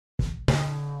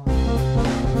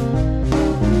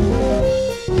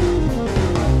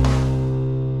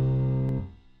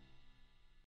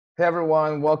Hey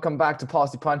everyone, welcome back to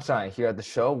Policy Punchline. Here at the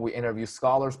show, we interview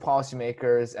scholars,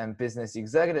 policymakers, and business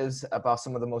executives about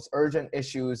some of the most urgent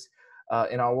issues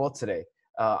in our world today.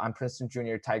 I'm Princeton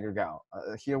Junior Tiger Gao.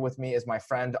 Here with me is my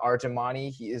friend Arjun.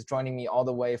 He is joining me all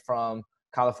the way from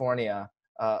California.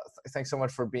 Thanks so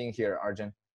much for being here,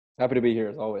 Arjun. Happy to be here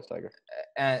as always, Tiger.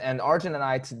 And Arjun and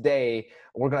I today,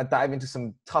 we're going to dive into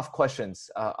some tough questions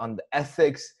on the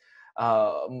ethics,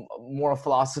 moral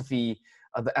philosophy,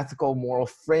 the ethical moral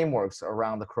frameworks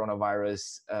around the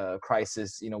coronavirus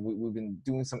crisis. You know, we've been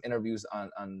doing some interviews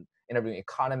on interviewing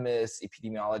economists,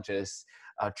 epidemiologists,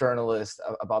 journalists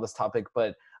about this topic,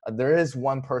 but there is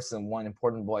one person, one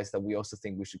important voice that we also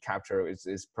think we should capture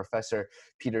is Professor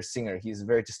Peter Singer. He's a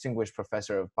very distinguished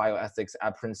professor of bioethics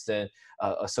at Princeton,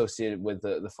 associated with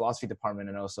the philosophy department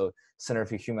and also Center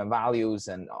for Human Values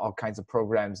and all kinds of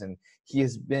programs. And he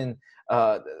has been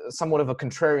somewhat of a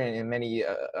contrarian in many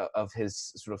of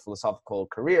his sort of philosophical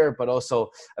career, but also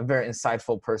a very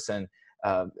insightful person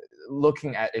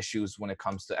looking at issues when it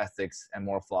comes to ethics and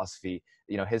moral philosophy.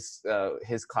 You know,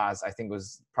 his class, I think,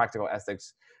 was practical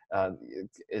ethics,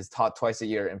 is taught twice a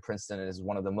year in Princeton and is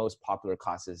one of the most popular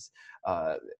classes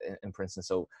in Princeton.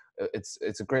 So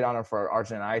it's a great honor for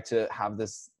Arjun and I to have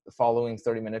this following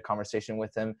 30-minute conversation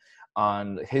with him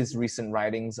on his recent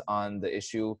writings on the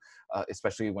issue,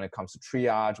 especially when it comes to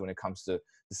triage, when it comes to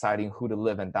deciding who to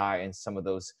live and die in some of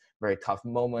those very tough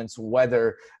moments,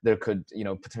 whether there could, you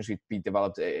know, potentially be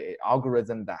developed a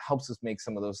algorithm that helps us make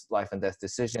some of those life and death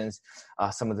decisions,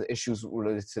 some of the issues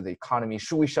related to the economy.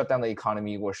 Should we shut down the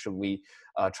economy, or should we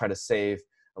try to save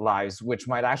lives, which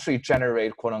might actually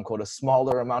generate, quote unquote, a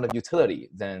smaller amount of utility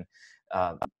than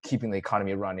keeping the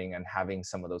economy running and having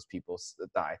some of those people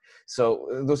die? So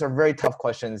those are very tough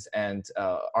questions, and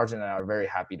Arjun and I are very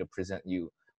happy to present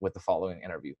you with the following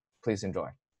interview. Please enjoy.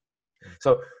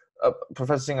 So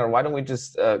Professor Singer, why don't we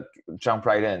just jump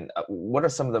right in? What are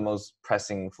some of the most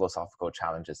pressing philosophical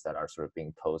challenges that are sort of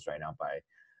being posed right now by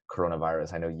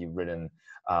coronavirus? I know you've written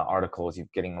articles, you're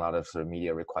getting a lot of sort of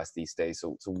media requests these days.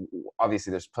 So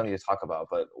obviously there's plenty to talk about,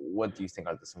 but what do you think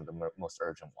are some of the most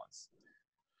urgent ones?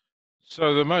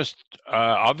 So the most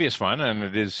obvious one, and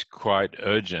it is quite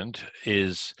urgent,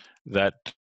 is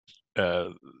that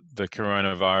the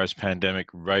coronavirus pandemic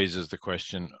raises the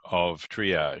question of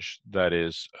triage. That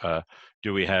is,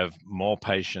 do we have more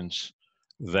patients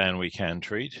than we can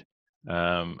treat?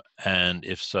 And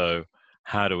if so,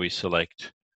 how do we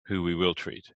select who we will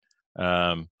treat?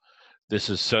 This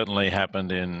has certainly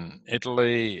happened in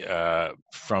Italy.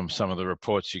 From some of the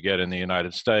reports you get in the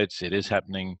United States, it is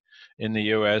happening in the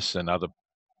US, and other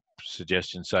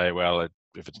suggestions say, well,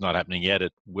 if it's not happening yet,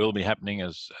 it will be happening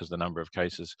as the number of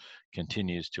cases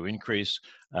continues to increase.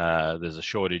 There's a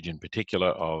shortage in particular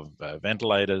of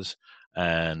ventilators,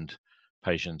 and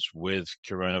patients with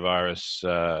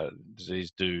coronavirus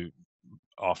disease do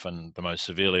often, the most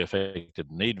severely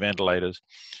affected, need ventilators.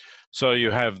 So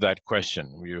you have that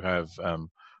question. You have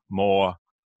more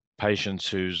patients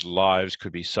whose lives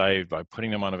could be saved by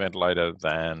putting them on a ventilator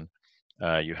than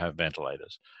you have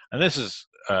ventilators. And this is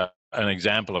an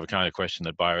example of a kind of question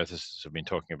that bioethicists have been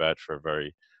talking about for a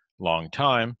very long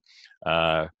time.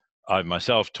 I've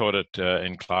myself taught it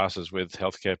in classes with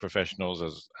healthcare professionals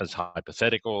as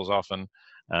hypotheticals often,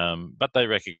 but they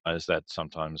recognize that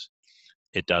sometimes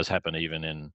it does happen even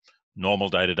in normal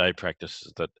day-to-day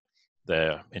practices, that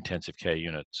their intensive care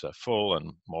units are full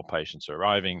and more patients are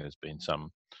arriving. There's been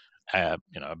some, a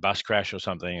bus crash or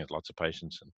something, there's lots of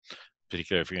patients, and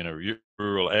particularly if you're in a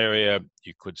rural area,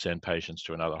 you could send patients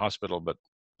to another hospital, but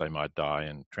they might die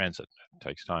in transit. It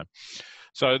takes time.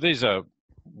 So these are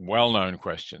well-known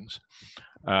questions.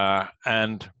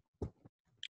 And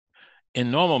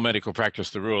in normal medical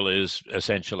practice, the rule is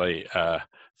essentially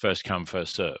first come,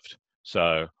 first served.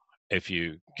 So if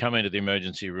you come into the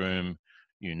emergency room,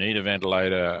 you need a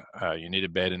ventilator, you need a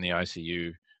bed in the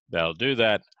ICU, they'll do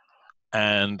that.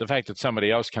 And the fact that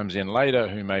somebody else comes in later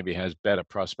who maybe has better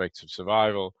prospects of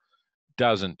survival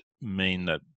doesn't mean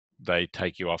that they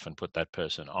take you off and put that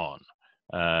person on.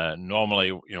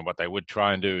 Normally, what they would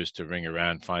try and do is to ring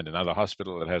around, find another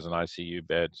hospital that has an ICU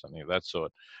bed, something of that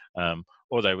sort,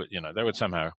 or they would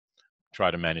somehow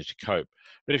try to manage to cope.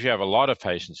 But if you have a lot of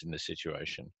patients in this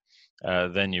situation,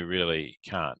 then you really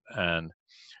can't. And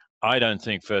I don't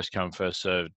think first come, first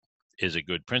served is a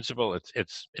good principle.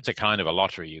 It's a kind of a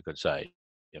lottery, you could say.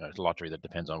 It's a lottery that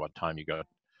depends on what time you got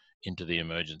into the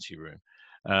emergency room.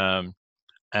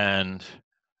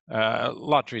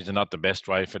 Lotteries are not the best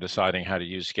way for deciding how to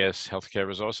use scarce healthcare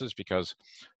resources, because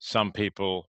some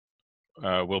people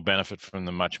will benefit from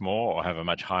them much more or have a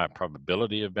much higher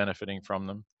probability of benefiting from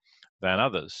them than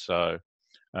others. So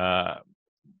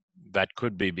that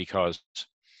could be because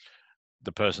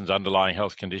the person's underlying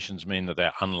health conditions mean that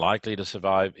they're unlikely to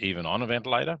survive even on a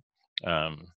ventilator.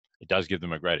 It does give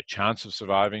them a greater chance of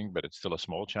surviving, but it's still a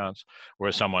small chance.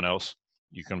 Whereas someone else,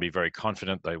 you can be very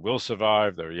confident they will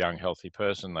survive. They're a young, healthy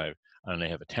person. They only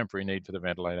have a temporary need for the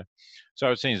ventilator.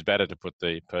 So it seems better to put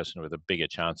the person with a bigger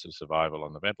chance of survival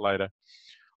on the ventilator.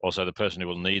 Also, the person who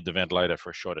will need the ventilator for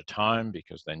a shorter time,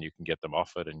 because then you can get them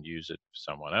off it and use it for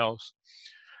someone else.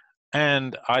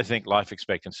 And I think life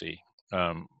expectancy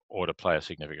ought to play a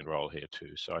significant role here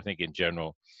too. So I think in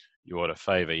general, you ought to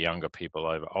favor younger people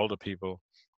over older people.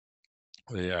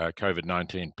 The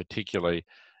COVID-19 particularly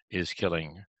is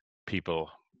killing people,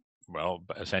 well,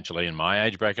 essentially in my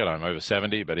age bracket. I'm over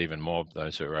 70, but even more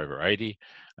those who are over 80,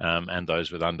 and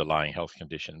those with underlying health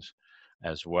conditions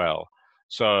as well.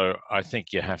 So I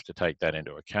think you have to take that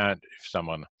into account. If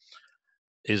someone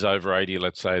is over 80,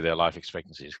 let's say, their life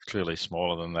expectancy is clearly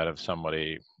smaller than that of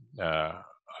somebody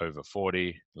over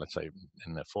 40, let's say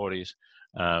in their 40s.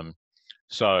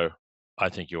 So I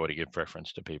think you ought to give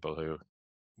preference to people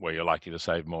where you're likely to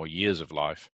save more years of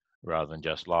life rather than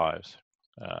just lives.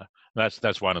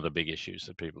 That's one of the big issues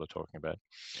that people are talking about.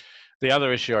 The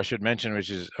other issue I should mention, which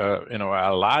is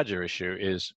a larger issue,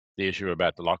 is the issue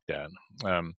about the lockdown.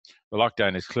 The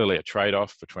lockdown is clearly a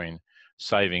trade-off between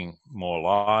saving more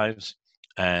lives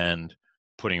and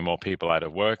putting more people out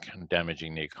of work and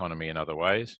damaging the economy in other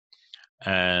ways.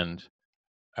 And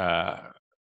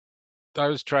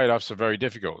those trade-offs are very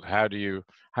difficult. How do you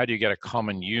get a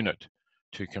common unit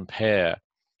to compare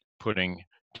putting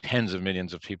tens of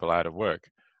millions of people out of work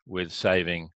with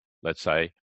saving, let's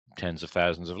say, tens of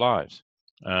thousands of lives?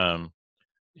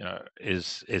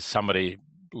 Is somebody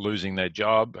losing their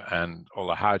job and all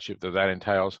the hardship that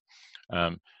entails?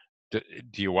 Do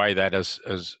you weigh that as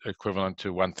equivalent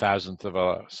to 1,000th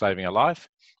of saving a life,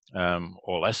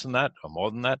 or less than that, or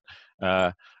more than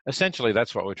that? Essentially,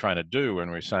 that's what we're trying to do when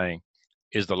we're saying,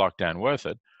 is the lockdown worth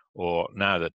it? Or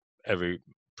now that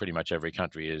pretty much every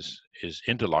country is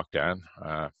into lockdown,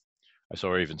 I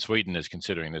saw even Sweden is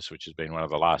considering this, which has been one of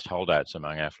the last holdouts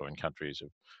among affluent countries of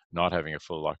not having a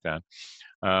full lockdown.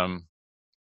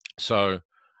 So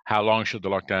how long should the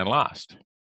lockdown last?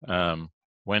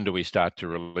 When do we start to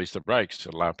release the brakes to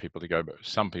allow people to go,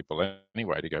 some people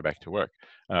anyway, to go back to work?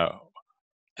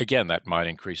 Again, that might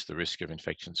increase the risk of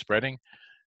infection spreading,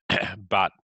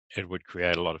 but it would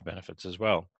create a lot of benefits as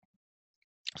well.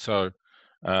 So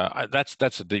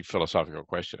that's a deep philosophical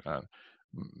question.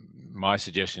 My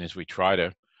suggestion is we try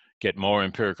to get more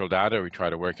empirical data. We try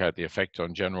to work out the effect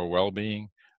on general well-being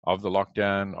of the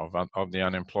lockdown, of the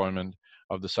unemployment,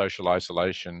 of the social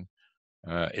isolation.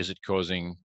 Is it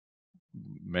causing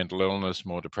mental illness,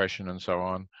 more depression, and so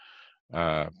on?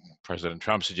 President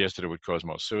Trump suggested it would cause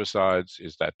more suicides.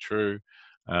 Is that true?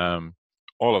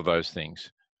 All of those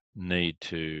things need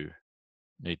to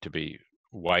be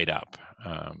weighed up,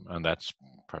 and that's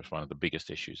perhaps one of the biggest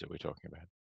issues that we're talking about.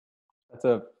 That's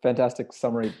a fantastic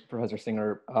summary, Professor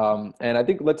Singer. And I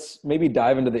think let's maybe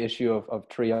dive into the issue of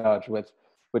triage,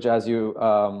 which as you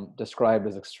described,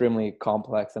 is extremely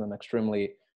complex and an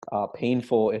extremely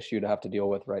painful issue to have to deal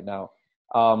with right now.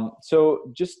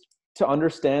 So just to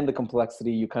understand the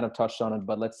complexity, you kind of touched on it,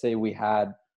 but let's say we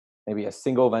had maybe a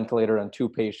single ventilator and 2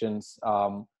 patients.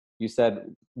 You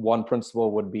said one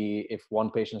principle would be if one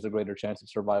patient has a greater chance of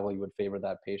survival, you would favor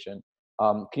that patient.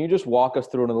 Can you just walk us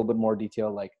through in a little bit more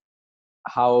detail, like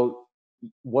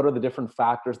what are the different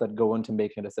factors that go into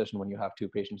making a decision when you have 2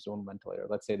 patients on ventilator?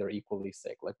 Let's say they're equally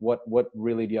sick. Like what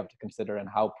really do you have to consider, and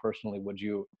how personally would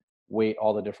you weight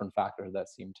all the different factors that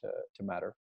seem to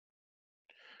matter?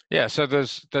 Yeah, so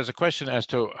there's a question as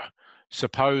to,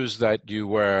 suppose that you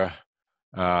were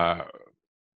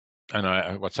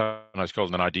what's sometimes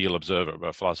called an ideal observer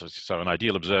by philosophers. So an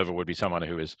ideal observer would be someone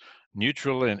who is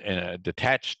neutral and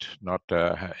detached, not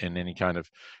in any kind of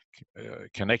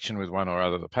connection with one or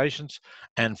other of the patients,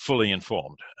 and fully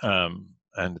informed.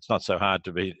 And it's not so hard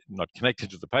to be not connected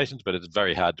to the patients, but it's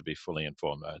very hard to be fully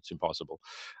informed. It's impossible.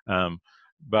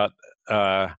 But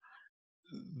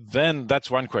then that's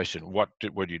one question. What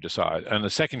would you decide? And the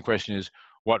second question is,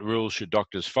 what rules should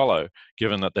doctors follow,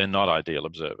 given that they're not ideal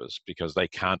observers, because they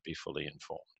can't be fully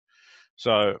informed?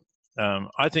 So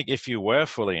I think if you were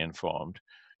fully informed,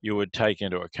 you would take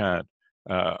into account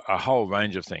a whole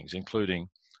range of things, including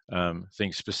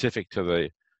things specific to the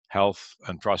health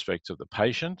and prospects of the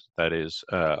patient, that is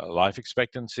life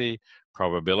expectancy,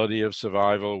 probability of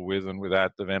survival with and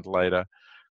without the ventilator,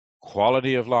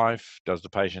 quality of life. Does the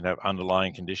patient have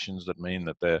underlying conditions that mean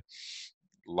that their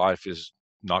life is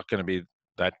not going to be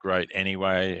that great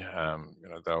anyway?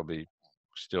 They'll be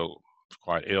still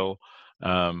quite ill.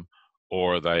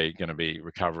 or are they going to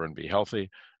recover and be healthy?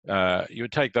 You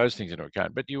would take those things into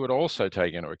account, but you would also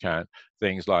take into account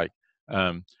things like,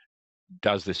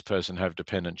 does this person have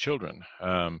dependent children?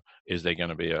 Is there going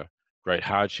to be a great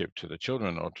hardship to the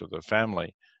children or to the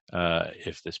family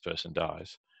if this person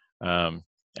dies? And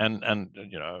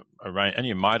you know, and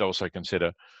you might also consider,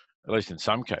 at least in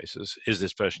some cases, is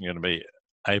this person going to be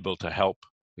able to help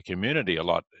the community a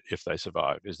lot if they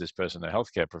survive? Is this person a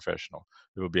healthcare professional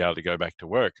who will be able to go back to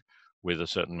work with a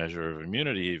certain measure of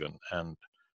immunity even and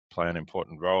play an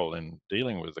important role in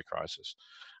dealing with the crisis?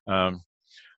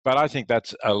 But I think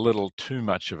that's a little too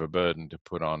much of a burden to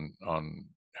put on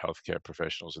healthcare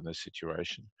professionals in this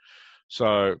situation.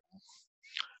 So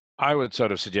I would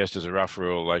sort of suggest, as a rough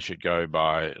rule, they should go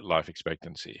by life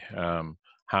expectancy.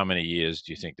 How many years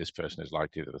do you think this person is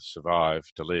likely to survive,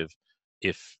 to live,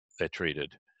 if they're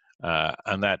treated?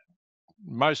 And that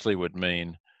mostly would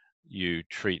mean you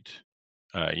treat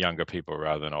younger people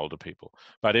rather than older people.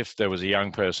 But if there was a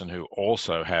young person who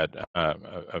also had a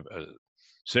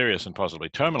serious and possibly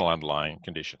terminal underlying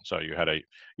condition, so you had a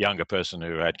younger person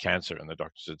who had cancer and the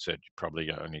doctors had said you're probably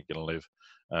only going to live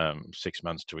 6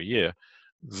 months to a year,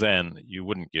 then you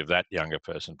wouldn't give that younger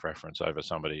person preference over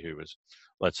somebody who was,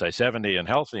 let's say, 70 and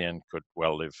healthy and could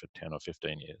well live for 10 or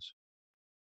 15 years.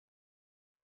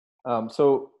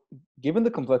 So given the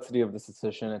complexity of this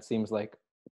decision, it seems like,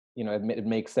 you know, it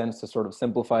makes sense to sort of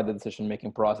simplify the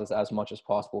decision-making process as much as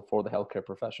possible for the healthcare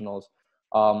professionals.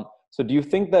 So do you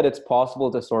think that it's possible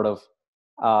to sort of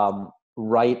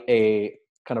write a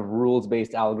kind of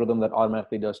rules-based algorithm that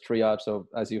automatically does triage? So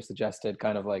as you suggested,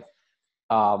 kind of like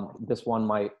this one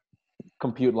might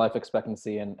compute life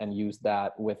expectancy and use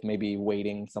that with maybe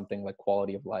weighting something like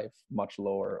quality of life much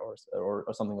lower or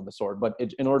something of the sort. But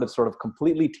in order to sort of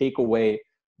completely take away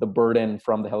the burden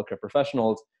from the healthcare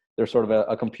professionals, there's sort of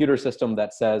a computer system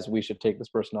that says we should take this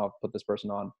person off, put this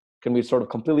person on. Can we sort of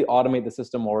completely automate the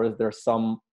system, or is there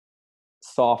some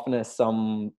softness,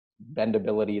 some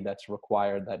bendability that's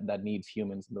required that needs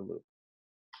humans in the loop?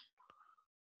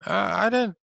 I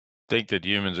don't think that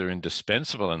humans are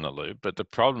indispensable in the loop, but the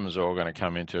problems are all going to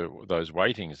come into those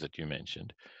weightings that you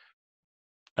mentioned.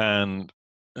 And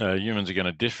humans are going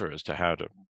to differ as to how to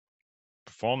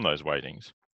perform those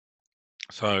weightings.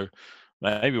 So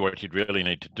maybe what you'd really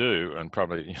need to do, and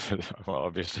probably, well,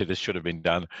 obviously this should have been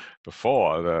done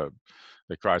before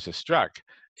the crisis struck,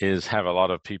 is have a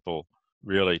lot of people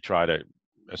really try to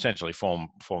essentially form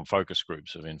focus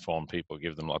groups of informed people,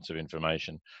 give them lots of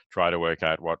information, try to work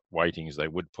out what weightings they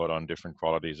would put on different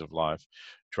qualities of life,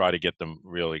 try to get them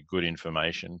really good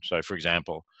information. So, for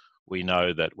example, we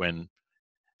know that when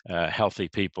healthy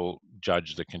people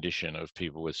judge the condition of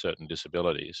people with certain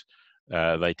disabilities,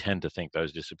 they tend to think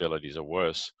those disabilities are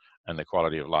worse and the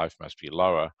quality of life must be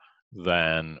lower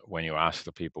than when you ask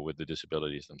the people with the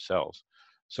disabilities themselves.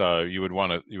 So you would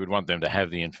want them to have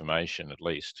the information at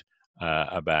least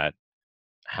about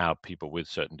how people with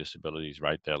certain disabilities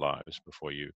rate their lives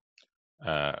before you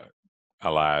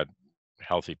allowed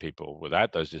healthy people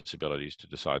without those disabilities to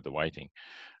decide the weighting.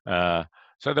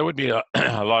 So there would be a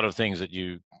lot of things that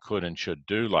you could and should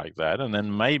do like that, and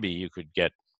then maybe you could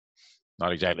get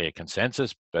not exactly a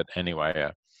consensus, but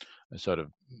anyway, a sort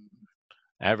of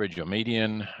average or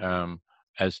median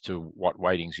as to what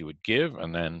weightings you would give,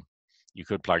 and then you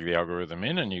could plug the algorithm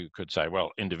in and you could say,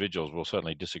 well, individuals will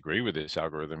certainly disagree with this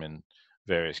algorithm in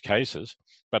various cases,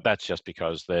 but that's just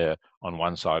because they're on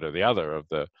one side or the other of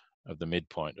the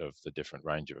midpoint of the different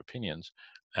range of opinions.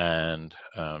 And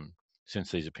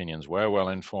since these opinions were well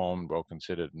informed, well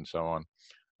considered, and so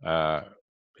on,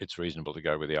 it's reasonable to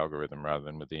go with the algorithm rather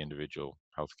than with the individual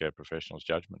healthcare professional's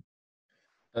judgment.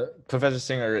 Professor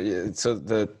Singer, so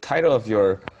the title of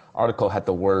your article had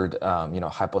the word,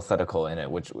 hypothetical in it,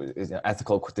 which is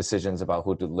ethical decisions about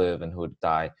who to live and who to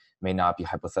die may not be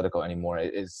hypothetical anymore.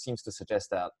 It seems to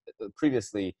suggest that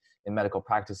previously in medical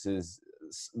practices,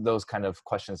 those kind of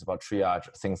questions about triage,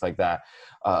 things like that,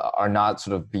 are not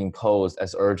sort of being posed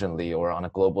as urgently or on a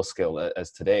global scale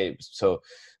as today. So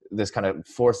this kind of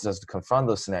forces us to confront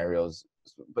those scenarios.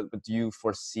 But do you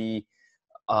foresee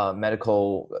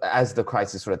medical, as the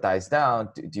crisis sort of dies down,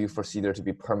 do you foresee there to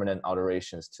be permanent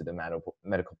alterations to the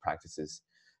medical practices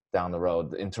down the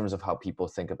road in terms of how people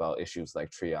think about issues like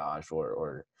triage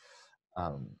or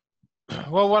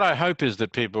Well, what I hope is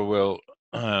that people will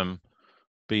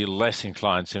be less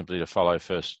inclined simply to follow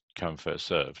first come, first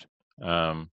served.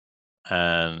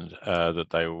 And that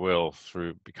they will,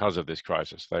 because of this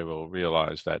crisis, they will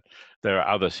realize that there are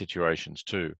other situations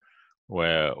too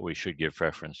where we should give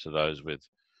preference to those with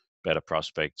better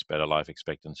prospects, better life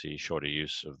expectancy, shorter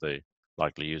use of the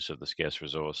likely use of the scarce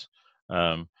resource.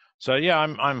 So yeah,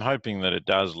 I'm hoping that it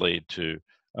does lead to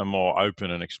a more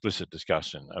open and explicit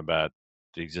discussion about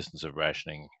the existence of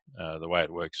rationing, the way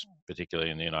it works, particularly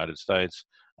in the United States,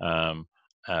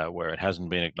 where it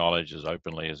hasn't been acknowledged as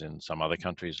openly as in some other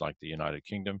countries like the United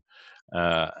Kingdom,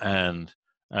 and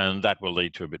that will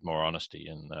lead to a bit more honesty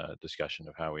in discussion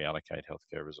of how we allocate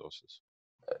healthcare resources.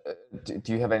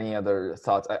 Do you have any other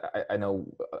thoughts? I know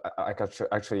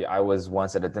actually I was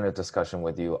once at a dinner discussion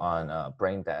with you on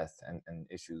brain death and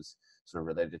issues sort of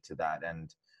related to that.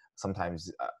 And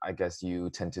sometimes I guess you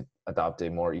tend to adopt a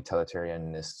more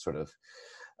utilitarianist sort of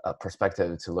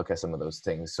perspective to look at some of those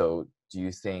things. So do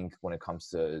you think when it comes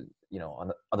to,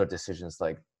 on other decisions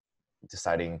like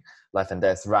deciding life and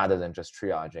death rather than just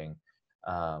triaging,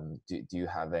 do you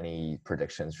have any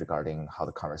predictions regarding how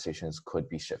the conversations could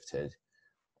be shifted?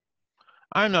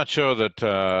 I'm not sure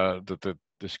that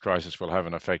this crisis will have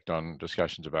an effect on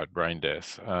discussions about brain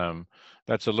death.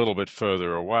 That's a little bit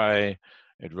further away.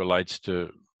 It relates to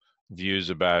views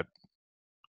about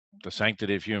the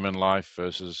sanctity of human life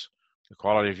versus the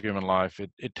quality of human life.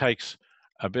 It takes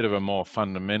a bit of a more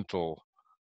fundamental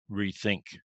rethink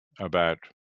about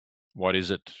what is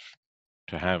it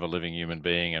to have a living human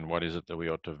being and what is it that we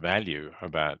ought to value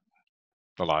about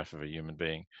the life of a human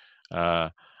being.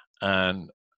 And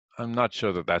I'm not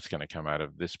sure that that's going to come out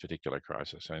of this particular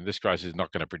crisis. I mean, this crisis is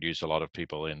not going to produce a lot of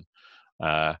people in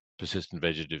persistent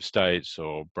vegetative states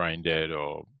or brain dead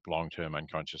or long-term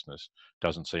unconsciousness.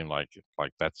 Doesn't seem like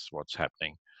that's what's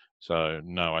happening. So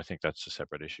no, I think that's a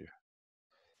separate issue.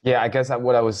 Yeah, I guess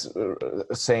what I was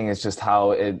saying is just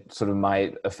how it sort of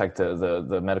might affect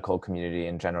the medical community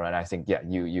in general. And I think, yeah,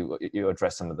 you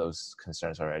addressed some of those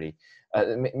concerns already.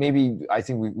 Maybe I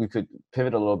think we could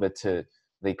pivot a little bit to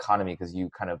the economy, because you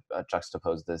kind of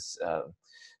juxtapose this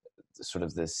sort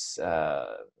of this, I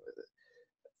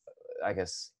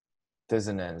guess,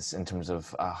 dissonance in terms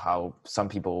of how some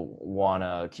people want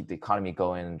to keep the economy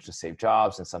going and just save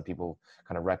jobs, and some people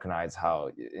kind of recognize how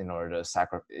in order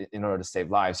to save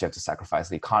lives, you have to sacrifice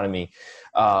the economy.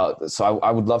 So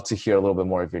I would love to hear a little bit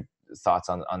more of your thoughts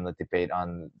on the debate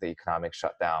on the economic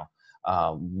shutdown,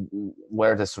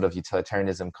 where the sort of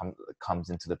utilitarianism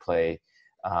comes into the play,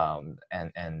 and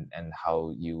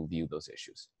how you view those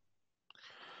issues.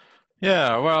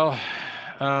 Yeah, well,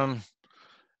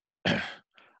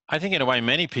 I think in a way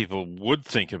many people would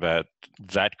think about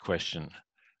that question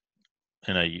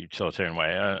in a utilitarian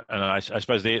way, and I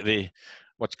suppose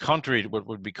what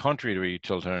would be contrary to a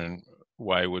utilitarian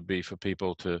way would be for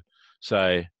people to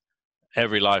say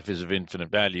every life is of infinite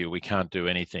value. We can't do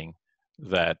anything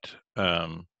that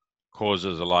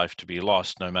causes a life to be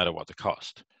lost, no matter what the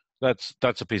cost. That's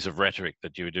a piece of rhetoric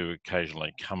that you do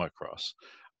occasionally come across.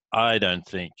 I don't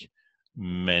think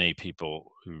many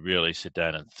people who really sit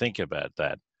down and think about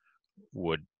that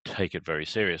would take it very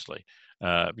seriously.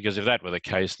 Because if that were the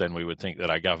case, then we would think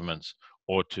that our governments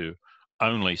ought to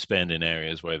only spend in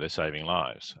areas where they're saving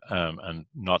lives, and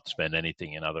not spend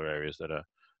anything in other areas that are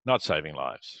not saving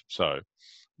lives. So,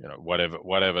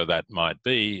 whatever that might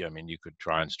be, I mean, you could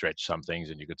try and stretch some things,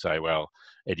 and you could say, well,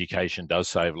 education does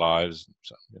save lives.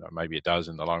 So, maybe it does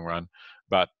in the long run,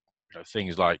 but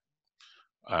things like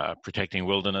protecting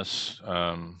wilderness,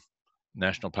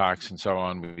 national parks and so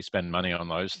on, we spend money on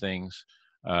those things.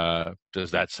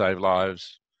 Does that save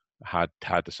lives? Hard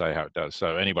to say how it does.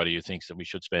 So anybody who thinks that we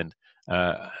should spend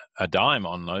a dime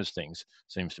on those things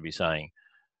seems to be saying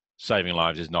saving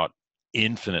lives is not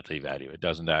infinitely valuable. It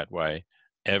doesn't outweigh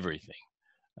everything.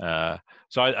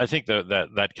 So I think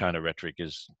that kind of rhetoric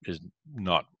is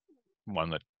not one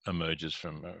that emerges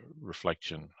from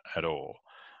reflection at all.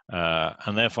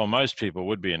 And therefore most people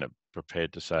would be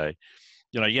prepared to say,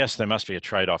 yes, there must be a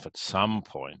trade-off at some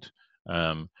point,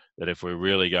 that if we're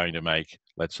really going to make,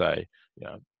 let's say,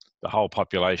 the whole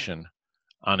population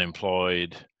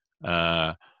unemployed,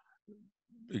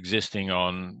 existing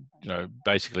on,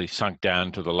 basically sunk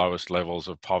down to the lowest levels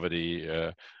of poverty,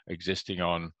 existing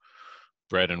on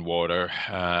bread and water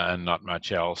and not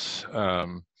much else.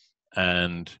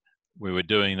 And we were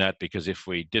doing that because if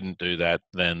we didn't do that,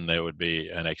 then there would be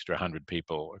an extra 100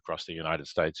 people across the United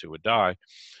States who would die.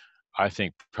 I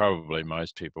think probably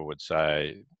most people would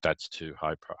say that's too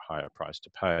high a price to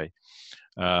pay,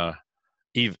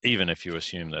 even if you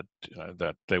assume that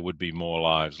that there would be more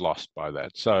lives lost by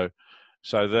that. So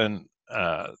then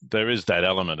there is that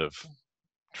element of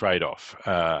trade-off,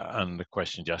 and the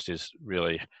question just is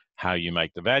really how you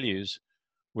make the values,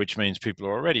 which means people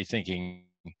are already thinking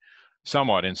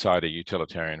somewhat inside a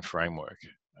utilitarian framework,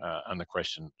 and the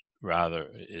question rather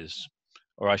is,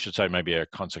 or I should say maybe a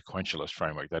consequentialist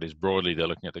framework. That is, broadly, they're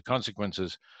looking at the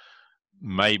consequences.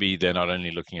 maybe they're not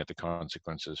only looking at the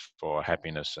consequences for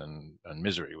happiness and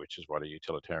misery, which is what a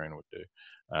utilitarian would do,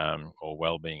 or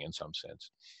well-being in some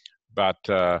sense. But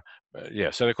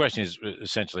yeah, so the question is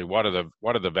essentially, what are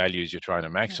the values you're trying to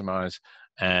maximize,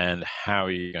 and how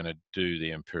are you going to do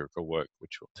the empirical work,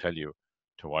 which will tell you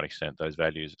to what extent those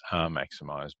values are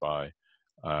maximized by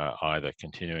either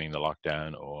continuing the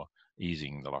lockdown or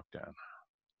easing the lockdown.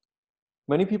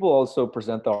 Many people also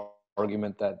present the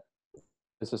argument that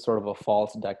this is sort of a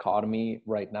false dichotomy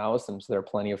right now, since there are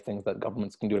plenty of things that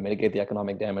governments can do to mitigate the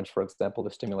economic damage, for example,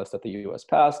 the stimulus that the US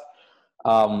passed.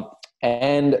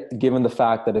 And given the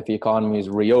fact that if the economy is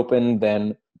reopened,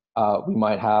 then we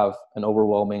might have an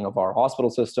overwhelming of our hospital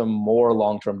system, more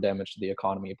long-term damage to the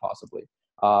economy possibly.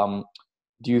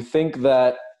 Do you think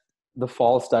that the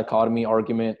false dichotomy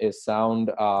argument is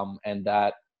sound, and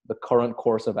that the current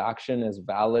course of action is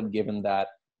valid, given that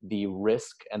the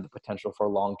risk and the potential for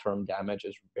long-term damage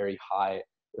is very high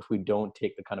if we don't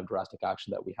take the kind of drastic action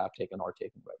that we have taken or are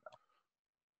taking right now?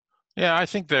 Yeah,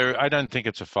 I don't think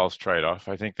it's a false trade-off.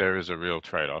 I think there is a real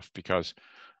trade-off, because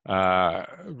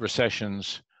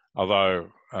recessions, although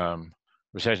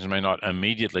recessions may not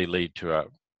immediately lead to a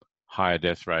higher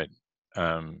death rate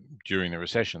during the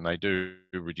recession, they do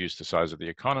reduce the size of the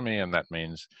economy, and that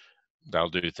means they'll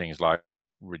do things like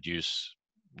reduce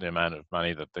the amount of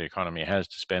money that the economy has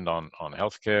to spend on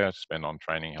healthcare, spend on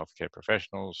training healthcare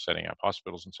professionals, setting up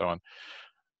hospitals, and so on.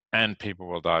 And people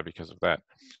will die because of that.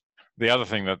 The other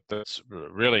thing that's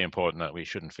really important that we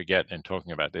shouldn't forget in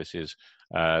talking about this is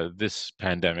this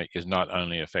pandemic is not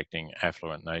only affecting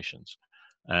affluent nations.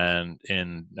 And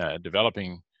in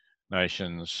developing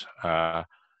nations,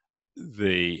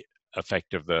 the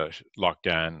effect of the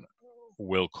lockdown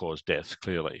will cause deaths,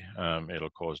 clearly. It'll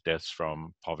cause deaths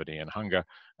from poverty and hunger.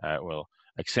 It will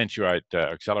accentuate,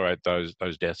 accelerate those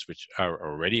deaths which are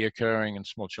already occurring in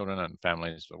small children, and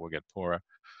families that will get poorer.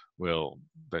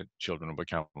 The children will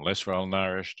become less well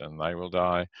nourished and they will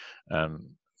die.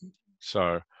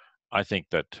 So I think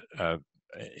that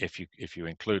if you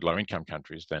include low income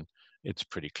countries, then it's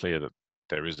pretty clear that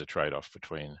there is a trade-off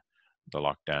between the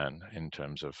lockdown in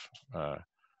terms of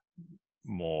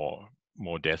more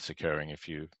deaths occurring,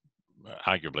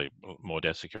 arguably more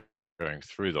deaths occurring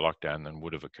through the lockdown than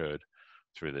would have occurred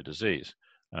through the disease.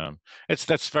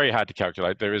 That's very hard to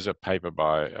calculate. There is a paper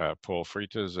by Paul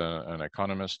Freitas, an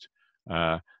economist.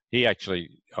 He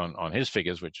actually, on his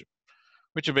figures, which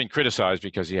have been criticized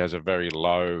because he has a very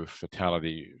low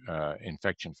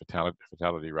infection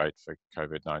fatality rate for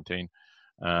COVID-19.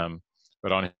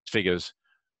 But on his figures,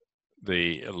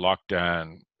 the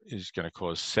lockdown is going to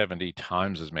cause 70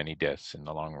 times as many deaths in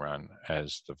the long run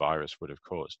as the virus would have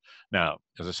caused. Now,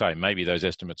 as I say, maybe those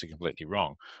estimates are completely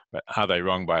wrong, but are they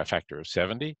wrong by a factor of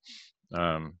 70?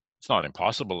 It's not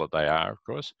impossible that they are, of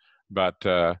course, but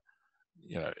even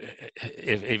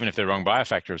if they're wrong by a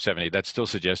factor of 70, that still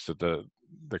suggests that the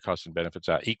costs and benefits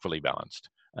are equally balanced.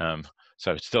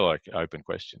 So it's still an open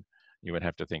question. You would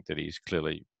have to think that he's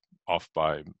clearly off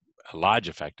by a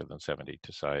larger factor than 70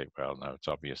 to say, well, no, it's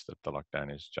obvious that the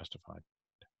lockdown is justified.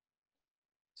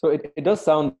 So it does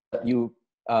sound that you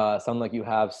sound like you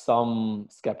have some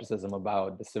skepticism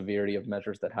about the severity of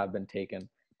measures that have been taken.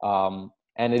 And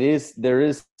there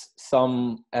is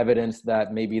some evidence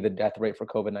that maybe the death rate for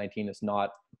COVID-19 is not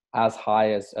as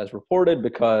high as reported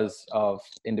because of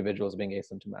individuals being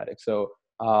asymptomatic. So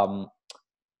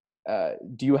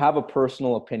do you have a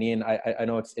personal opinion? I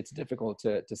know it's difficult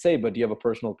to say, but do you have a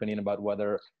personal opinion about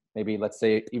whether maybe, let's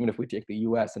say, even if we take the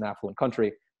US, an affluent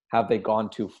country, have they gone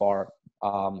too far?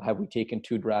 Have we taken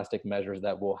too drastic measures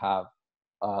that will have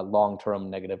long-term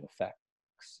negative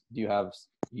effects? Do you have?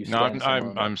 No,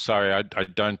 I'm sorry. I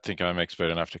don't think I'm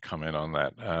expert enough to comment on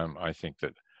that. I think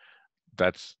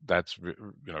that's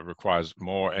requires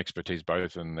more expertise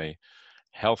both in the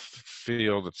health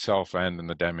field itself and in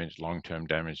the long-term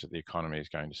damage that the economy is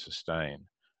going to sustain.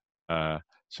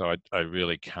 So I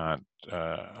really can't.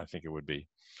 I think it would be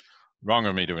wrong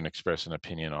of me to express an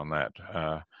opinion on that.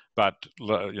 But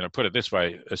put it this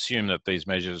way: assume that these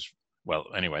measures. Well,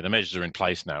 anyway, the measures are in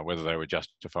place now, whether they were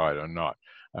justified or not.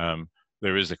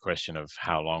 There is a question of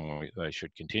how long they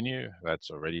should continue.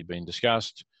 That's already been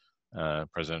discussed.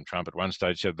 President Trump at one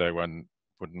stage said they wouldn't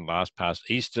last past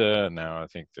Easter. Now I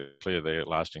think they're clear they're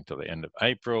lasting till the end of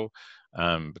April.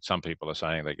 But some people are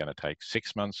saying they're going to take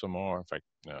 6 months or more. In fact,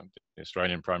 the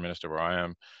Australian Prime Minister, where I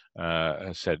am,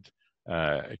 has said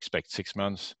expect 6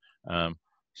 months.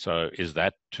 So is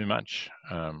that too much?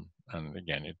 And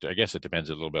again, I guess it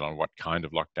depends a little bit on what kind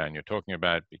of lockdown you're talking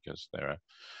about, because there are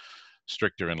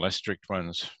stricter and less strict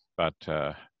ones. But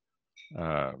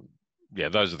yeah,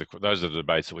 those are the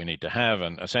debates that we need to have.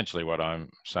 And essentially what I'm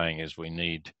saying is we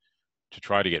need to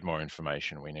try to get more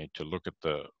information. We need to look at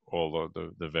all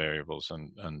the variables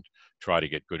and try to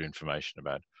get good information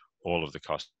about all of the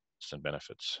costs and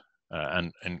benefits.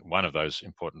 And one of those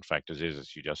important factors is,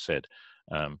 as you just said,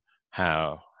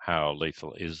 how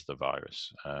lethal is the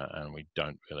virus? And we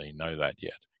don't really know that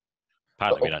yet.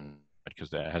 Partly we don't know because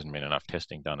there hasn't been enough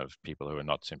testing done of people who are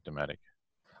not symptomatic.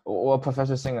 Well,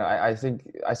 Professor Singer,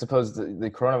 I suppose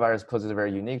the coronavirus poses a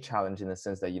very unique challenge in the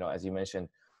sense that, as you mentioned,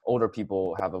 older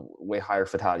people have a way higher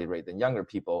fatality rate than younger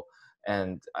people.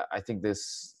 And I think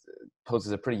this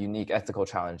poses a pretty unique ethical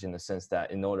challenge in the sense that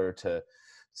in order to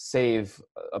save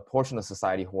a portion of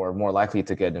society who are more likely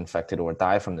to get infected or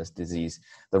die from this disease,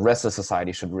 the rest of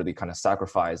society should really kind of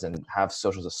sacrifice and have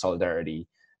social solidarity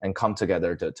and come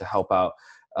together to help out.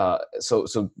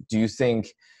 So do you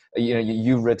think,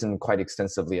 you've written quite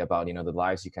extensively about, the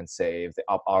lives you can save,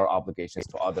 our obligations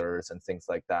to others and things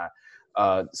like that.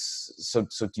 So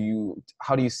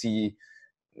how do you see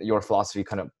your philosophy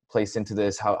kind of place into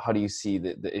this? How do you see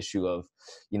the issue of,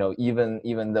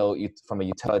 even though from a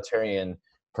utilitarian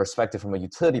perspective, from a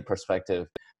utility perspective,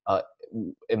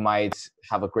 it might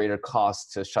have a greater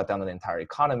cost to shut down an entire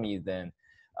economy than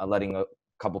letting a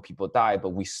couple people die, but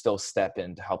we still step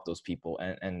in to help those people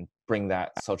and bring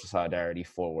that social solidarity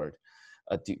forward.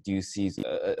 Do you see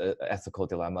an ethical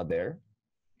dilemma there?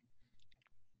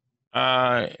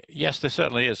 Yes, there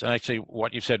certainly is. And actually,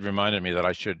 what you said reminded me that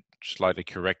I should slightly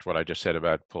correct what I just said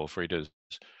about Paul Frieder's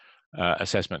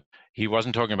assessment. He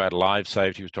wasn't talking about lives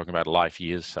saved, he was talking about life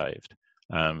years saved.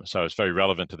 So it's very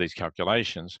relevant to these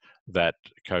calculations that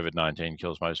COVID-19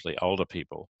 kills mostly older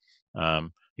people.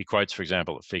 He quotes, for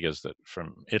example, figures that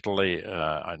from Italy,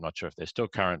 I'm not sure if they're still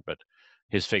current, but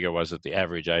his figure was that the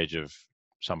average age of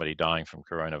somebody dying from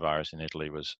coronavirus in Italy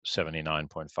was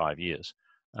 79.5 years.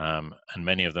 And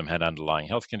many of them had underlying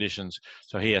health conditions.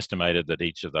 So he estimated that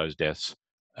each of those deaths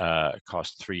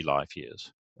cost 3 life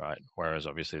years, right? Whereas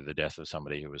obviously the death of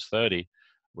somebody who was 30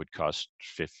 would cost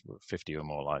 50 or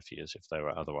more life years if they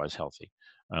were otherwise healthy.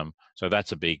 So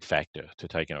that's a big factor to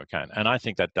take into account. And I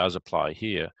think that does apply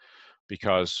here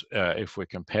because if we're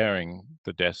comparing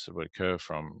the deaths that would occur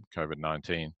from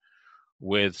COVID-19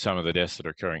 with some of the deaths that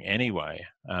are occurring anyway,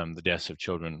 the deaths of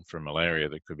children from malaria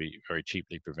that could be very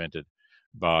cheaply prevented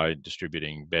by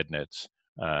distributing bed nets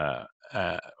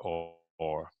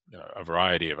or a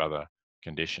variety of other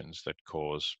conditions that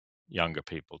cause younger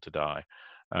people to die.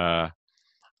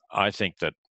 I think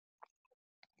that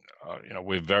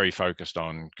we're very focused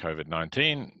on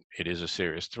COVID-19. It is a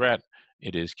serious threat.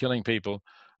 It is killing people,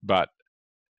 but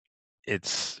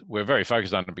we're very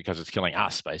focused on it because it's killing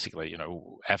us, basically.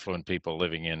 Affluent people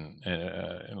living in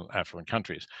affluent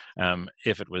countries.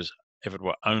 If it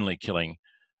were only killing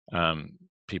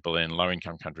people in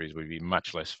low-income countries, we'd be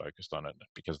much less focused on it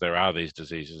because there are these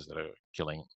diseases that are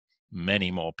killing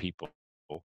many more people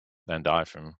than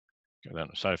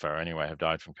so far anyway have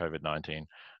died from COVID-19,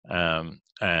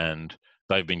 and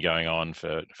they've been going on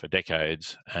for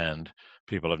decades, and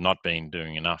people have not been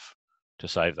doing enough to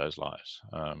save those lives.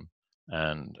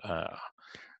 In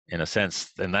that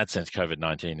sense,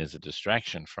 COVID-19 is a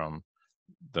distraction from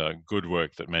the good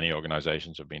work that many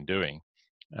organizations have been doing,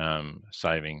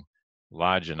 saving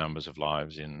larger numbers of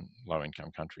lives in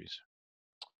low-income countries.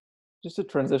 Just to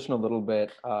transition a little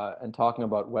bit and talking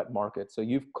about wet markets. So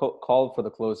you've called for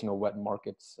the closing of wet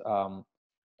markets,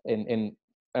 and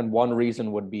one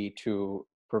reason would be to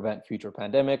prevent future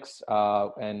pandemics.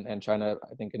 And China,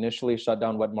 I think, initially shut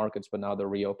down wet markets, but now they're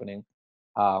reopening.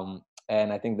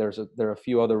 And I think there are a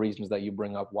few other reasons that you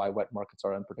bring up why wet markets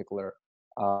are in particular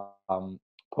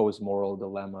pose moral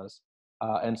dilemmas.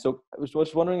 And so I was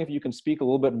just wondering if you can speak a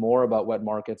little bit more about wet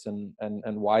markets and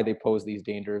why they pose these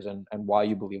dangers and why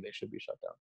you believe they should be shut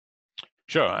down.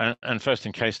 Sure. And first,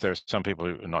 in case there are some people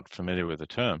who are not familiar with the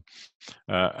term,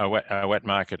 a wet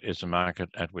market is a market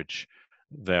at which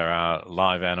there are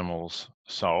live animals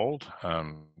sold.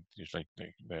 Usually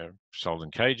they're sold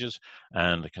in cages,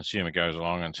 and the consumer goes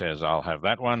along and says, I'll have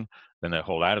that one. Then they're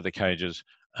hauled out of the cages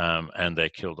and they're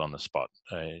killed on the spot.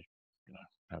 They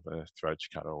have their throats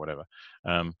cut or whatever.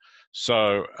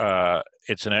 So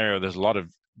it's an area where there's a lot of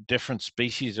different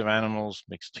species of animals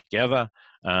mixed together.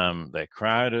 They're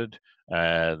crowded.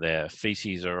 Their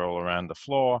feces are all around the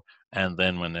floor. And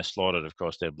then when they're slaughtered, of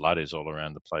course, their blood is all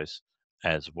around the place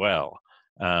as well.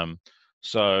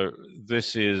 So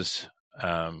this is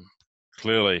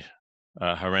clearly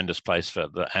a horrendous place for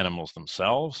the animals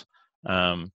themselves,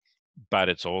 but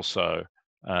it's also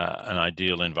an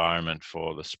ideal environment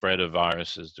for the spread of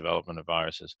viruses, development of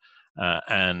viruses.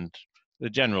 And the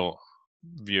general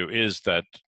view is that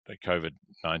the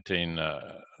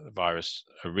COVID-19 virus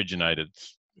originated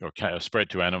or spread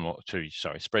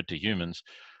to humans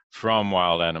from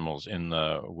wild animals in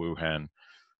the Wuhan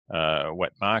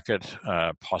wet market,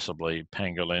 possibly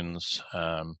pangolins.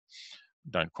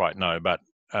 Don't quite know, but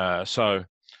so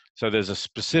there's a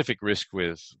specific risk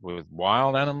with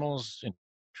wild animals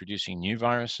introducing new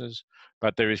viruses,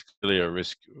 but there is clearly a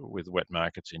risk with wet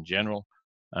markets in general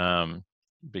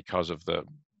because of the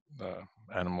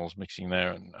animals mixing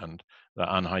there and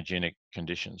the unhygienic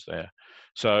conditions there.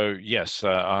 So yes,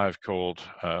 I've called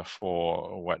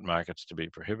for wet markets to be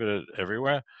prohibited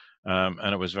everywhere,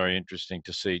 and it was very interesting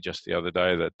to see just the other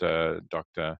day that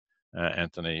Dr.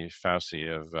 Anthony Fauci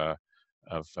of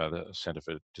the Center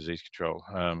for Disease Control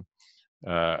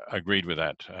agreed with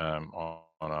that on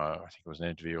I think it was an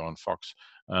interview on Fox,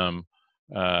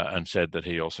 and said that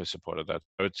he also supported that.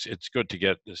 So it's good to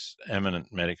get this eminent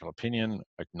medical opinion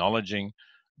acknowledging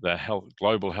the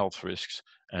global health risks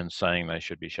and saying they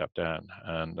should be shut down.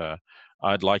 And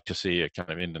I'd like to see a kind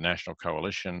of international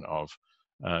coalition of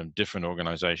different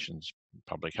organizations,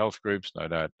 public health groups, no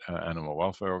doubt animal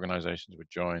welfare organizations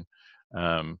would join,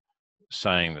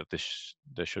 saying that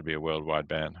there should be a worldwide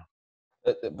ban.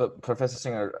 But Professor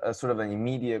Singer, sort of an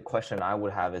immediate question I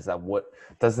would have is that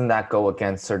doesn't that go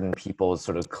against certain people's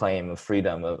sort of claim of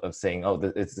freedom of saying, oh,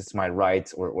 this is my right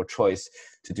or choice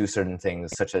to do certain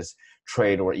things, such as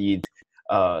trade or eat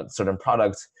certain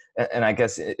products? And I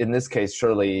guess in this case,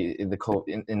 surely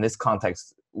in this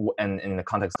context and in the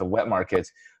context of wet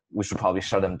markets, we should probably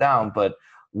shut them down. But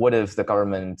what if the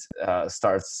government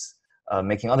starts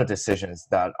making other decisions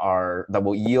that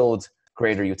will yield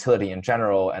greater utility in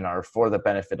general and are for the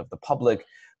benefit of the public,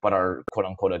 but are quote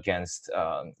unquote against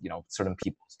certain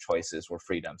people's choices or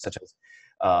freedom, such as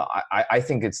I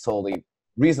think it's totally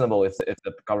reasonable if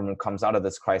the government comes out of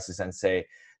this crisis and say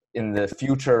in the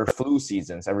future flu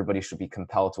seasons everybody should be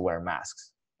compelled to wear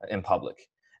masks in public,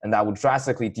 and that would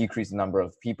drastically decrease the number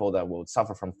of people that will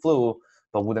suffer from flu,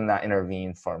 but wouldn't that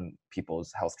intervene from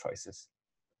people's health choices?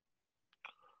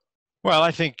 Well,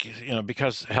 I think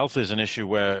because health is an issue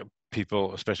where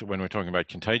people, especially when we're talking about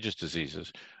contagious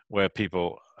diseases, where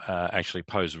people actually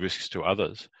pose risks to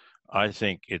others, I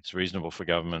think it's reasonable for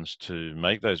governments to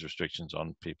make those restrictions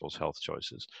on people's health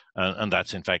choices. And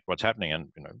that's in fact what's happening. And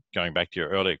going back to your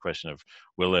earlier question of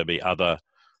will there be other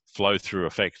flow-through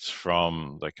effects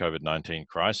from the COVID-19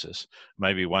 crisis,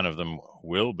 maybe one of them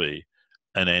will be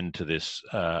an end to this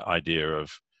idea of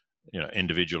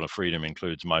individual freedom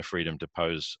includes my freedom to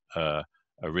pose a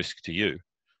risk to you.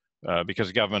 Because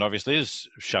the government obviously is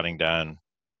shutting down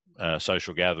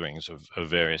social gatherings of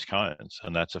various kinds,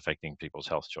 and that's affecting people's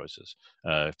health choices.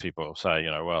 If people say,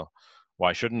 well,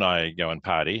 why shouldn't I go and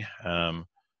party?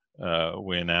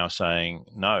 We're now saying,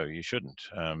 no, you shouldn't,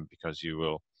 because you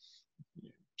will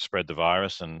spread the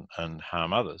virus and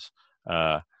harm others.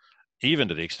 Even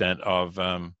to the extent of,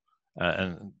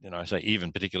 and I say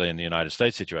even particularly in the United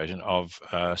States situation of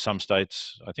some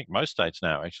states, I think most states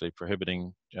now actually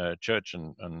prohibiting church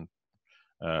and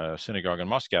synagogue and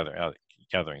mosque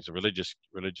gatherings, religious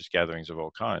gatherings of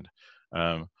all kind.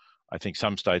 I think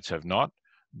some states have not,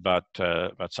 but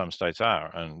some states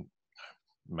are, and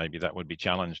maybe that would be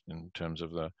challenged in terms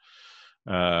of the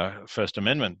First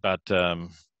Amendment. But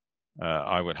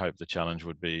I would hope the challenge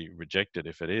would be rejected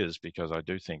if it is, because I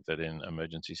do think that in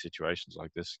emergency situations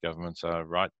like this, governments are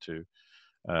right to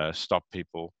stop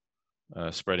people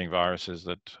spreading viruses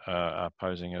that are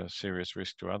posing a serious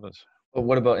risk to others. But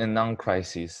what about in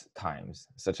non-crisis times,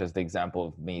 such as the example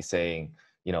of me saying,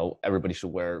 everybody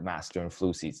should wear masks during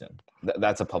flu season?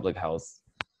 That's a public health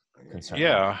concern.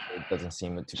 Yeah, it doesn't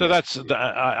seem to. So that's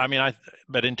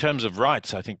but in terms of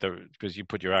rights, I think because you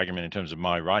put your argument in terms of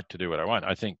my right to do what I want,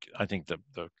 I think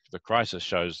the crisis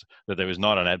shows that there is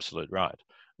not an absolute right,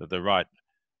 that the right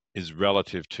is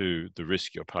relative to the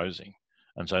risk you're posing,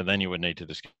 and so then you would need to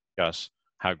discuss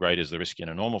how great is the risk in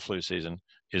a normal flu season.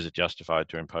 Is it justified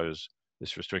to impose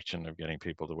this restriction of getting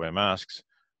people to wear masks?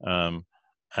 And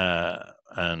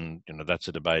that's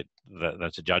a debate,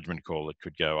 that's a judgment call that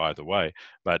could go either way.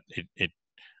 But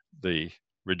the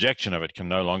rejection of it can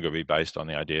no longer be based on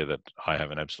the idea that I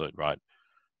have an absolute right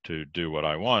to do what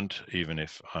I want, even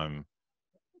if I'm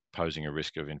posing a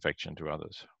risk of infection to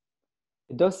others.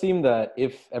 It does seem that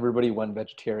if everybody went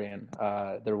vegetarian,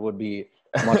 there would be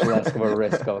much less of a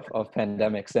risk of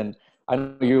pandemics. And I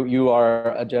know you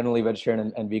are a generally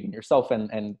vegetarian and vegan yourself,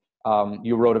 and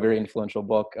you wrote a very influential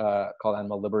book called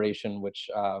Animal Liberation, which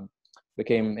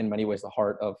became in many ways the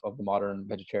heart of the modern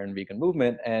vegetarian vegan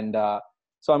movement. And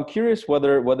so I'm curious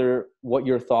whether what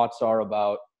your thoughts are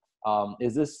about,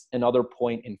 is this another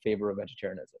point in favor of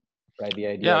vegetarianism? right? The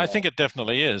idea Yeah, I that, think it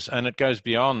definitely is, and it goes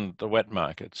beyond the wet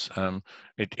markets.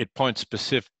 It points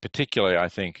particularly, I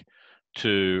think,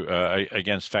 to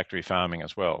against factory farming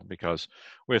as well, because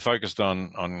we're focused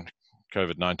on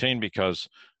COVID-19 because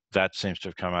that seems to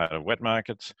have come out of wet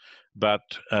markets. But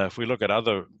if we look at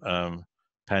other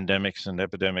pandemics and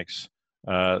epidemics,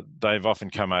 they've often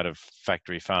come out of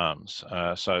factory farms.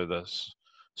 So the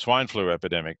swine flu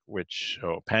epidemic,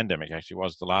 or pandemic actually,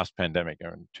 was the last pandemic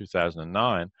in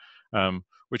 2009.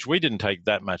 Which we didn't take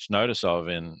that much notice of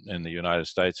in the United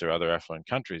States or other affluent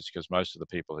countries, because most of the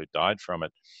people who died from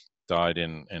it died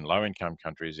in low-income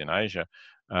countries in Asia.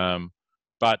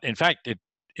 But in fact,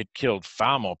 it killed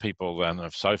far more people than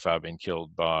have so far been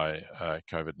killed by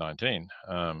COVID-19.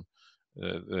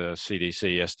 The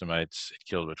CDC estimates it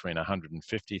killed between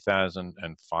 150,000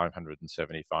 and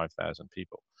 575,000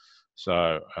 people.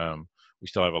 So we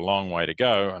still have a long way to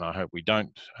go, and I hope we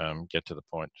don't get to the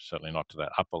point, certainly not to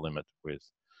that upper limit with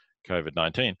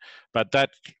COVID-19. But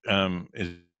that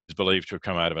is believed to have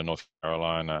come out of a North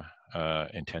Carolina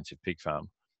intensive pig farm,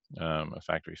 a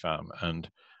factory farm. And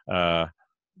there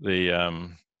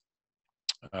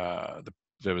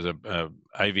was a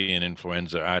avian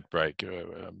influenza outbreak,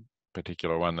 a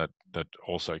particular one that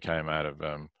also came out of,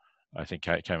 I think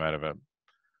came out of a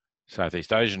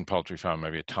Southeast Asian poultry farm,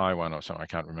 maybe a Taiwan or something. I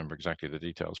can't remember exactly the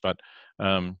details, but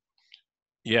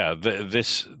yeah,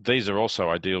 these are also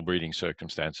ideal breeding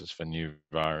circumstances for new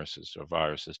viruses or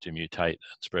viruses to mutate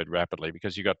and spread rapidly,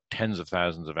 because you've got tens of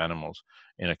thousands of animals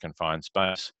in a confined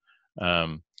space,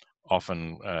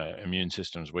 often immune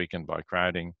systems weakened by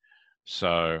crowding.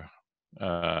 So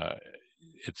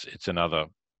it's another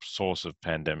source of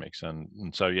pandemics,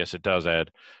 and so yes, it does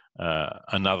add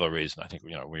another reason. I think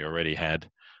we already had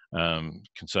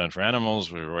concern for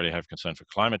animals. We already have concern for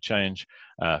climate change.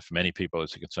 For many people,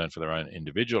 it's a concern for their own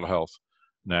individual health.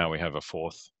 Now we have a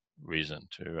fourth reason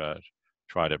to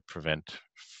try to prevent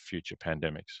future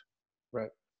pandemics. right.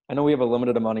 I know we have a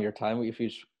limited amount of your time. If you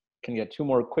can get two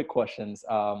more quick questions.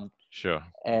 Sure.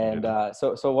 And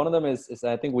so one of them is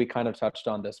I think we kind of touched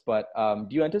on this, but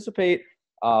do you anticipate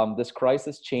this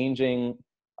crisis changing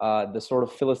the sort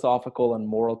of philosophical and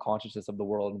moral consciousness of the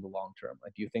world in the long term?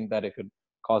 Like, do you think that it could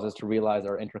cause us to realize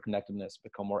our interconnectedness,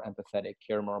 become more empathetic,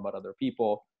 care more about other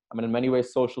people? I mean, in many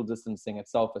ways, social distancing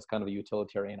itself is kind of a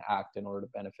utilitarian act in order to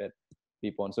benefit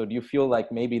people. And so do you feel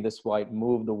like maybe this might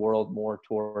move the world more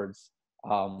towards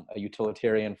a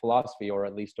utilitarian philosophy, or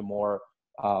at least a more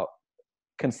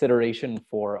consideration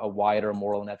for a wider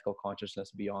moral and ethical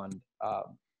consciousness beyond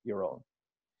your own?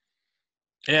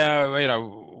 Yeah,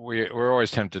 we're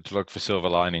always tempted to look for silver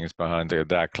linings behind the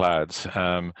dark clouds,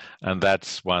 and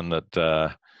that's one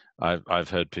that I've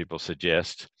heard people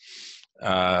suggest.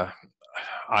 I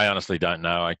honestly don't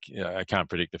know. I can't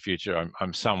predict the future.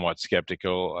 I'm somewhat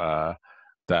skeptical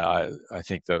that I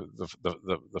think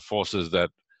the forces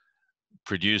that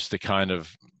produce the kind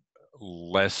of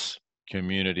less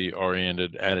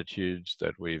community-oriented attitudes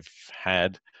that we've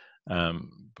had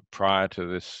prior to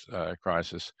this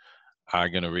crisis are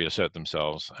going to reassert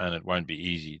themselves, and it won't be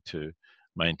easy to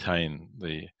maintain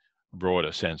the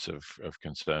broader sense of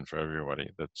concern for everybody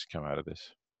that's come out of this.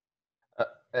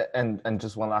 And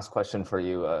just one last question for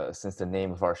you, since the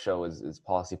name of our show is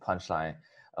Policy Punchline,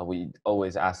 we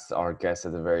always ask our guests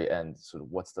at the very end, sort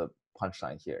of, what's the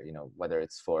punchline here? Whether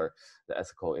it's for the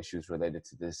ethical issues related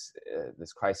to this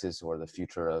crisis, or the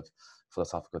future of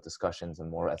philosophical discussions and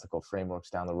more ethical frameworks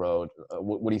down the road.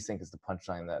 What do you think is the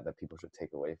punchline that people should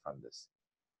take away from this?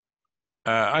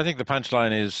 I think the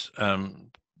punchline is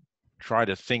try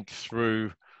to think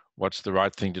through what's the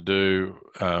right thing to do.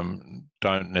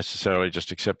 Don't necessarily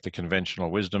just accept the conventional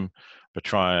wisdom, but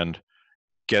try and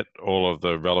get all of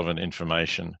the relevant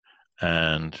information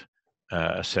and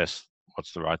assess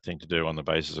what's the right thing to do on the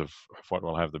basis of what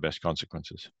will have the best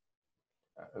consequences.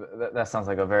 That sounds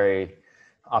like a very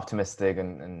optimistic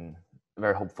and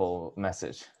very hopeful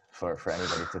message for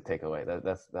anybody to take away.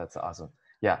 That's awesome.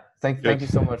 Yeah, thank you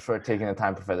so much for taking the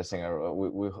time, Professor Singer.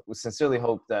 We sincerely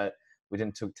hope that we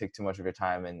didn't take too much of your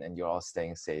time, and you're all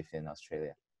staying safe in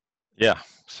Australia. Yeah,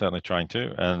 certainly trying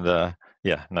to. And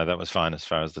yeah, no, that was fine as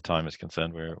far as the time is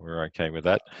concerned. We're okay with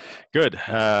that. Good.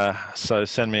 So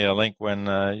send me a link when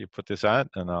you put this out,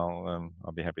 and I'll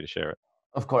be happy to share it.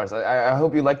 Of course. I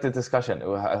hope you liked the discussion.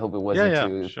 I hope it wasn't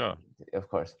too. Sure. Of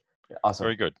course. Awesome.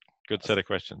 Very good. Good set of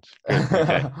questions. Good.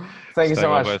 Okay. Thank you so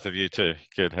much. Both of you too.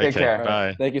 Good. Take care. Bye.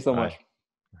 Right. Thank you so much.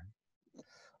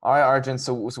 All right, Arjun.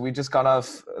 So we just got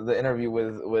off the interview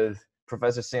with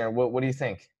Professor Singer. What do you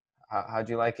think? How'd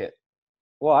you like it?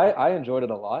 Well, I enjoyed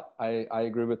it a lot. I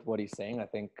agree with what he's saying. I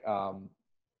think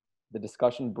the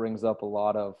discussion brings up a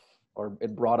lot of or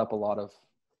it brought up a lot of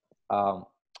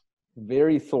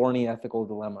very thorny ethical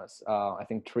dilemmas. I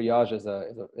think triage is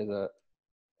a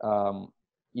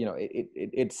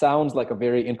it sounds like a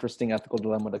very interesting ethical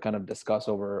dilemma to kind of discuss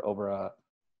over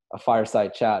a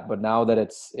fireside chat. But now that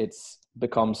it's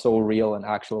become so real and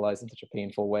actualized in such a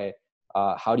painful way,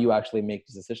 how do you actually make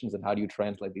these decisions, and how do you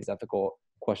translate these ethical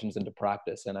questions into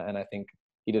practice? And I think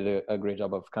he did a great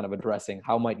job of kind of addressing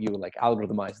how might you like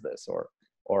algorithmize this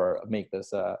or make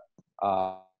this a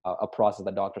process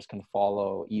that doctors can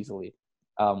follow easily.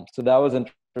 So that was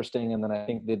interesting. And then I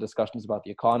think the discussions about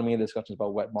the economy, the discussions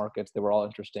about wet markets, they were all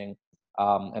interesting.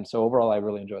 And so overall, I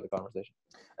really enjoyed the conversation.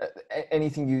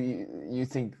 Anything you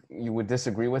think you would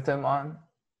disagree with him on?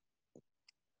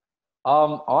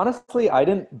 Honestly, I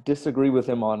didn't disagree with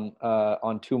him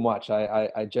on too much.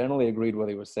 I generally agreed with what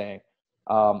he was saying.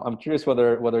 I'm curious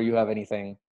whether you have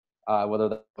anything, whether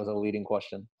that was a leading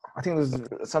question. I think there's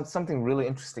something really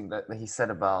interesting that he said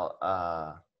about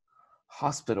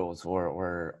hospitals,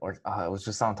 or it was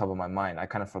just on top of my mind. I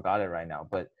kind of forgot it right now,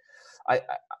 but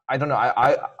I don't know.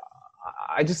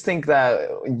 I just think that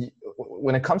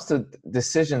when it comes to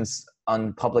decisions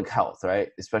on public health, right,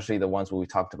 especially the ones where we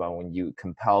talked about when you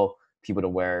compel people to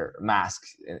wear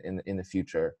masks in the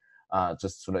future,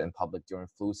 just sort of in public during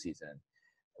flu season,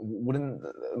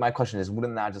 my question is,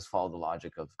 wouldn't that just follow the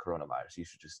logic of coronavirus? You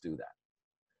should just do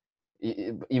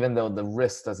that, even though the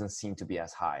risk doesn't seem to be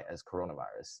as high as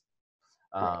coronavirus.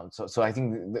 So I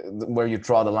think where you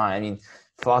draw the line, I mean,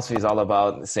 philosophy is all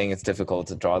about saying it's difficult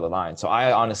to draw the line. So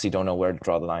I honestly don't know where to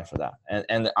draw the line for that.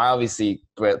 And I obviously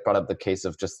brought up the case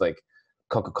of just like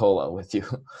Coca-Cola with you.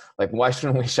 Like, why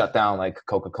shouldn't we shut down like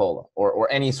Coca-Cola or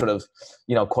any sort of,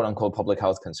 quote unquote public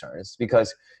health concerns?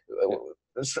 Because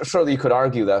surely you could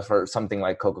argue that for something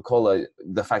like Coca-Cola,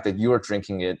 the fact that you're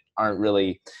drinking it aren't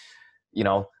really,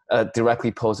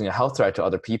 directly posing a health threat to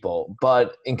other people.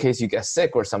 But in case you get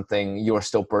sick or something, you're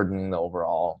still burdening the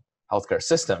overall healthcare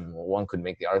system. One could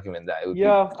make the argument that it would be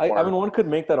I mean, one could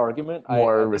make that argument.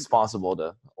 More responsible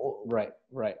to. Right.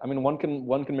 I mean, one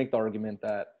can make the argument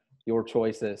that your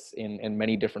choices in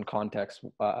many different contexts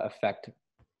affect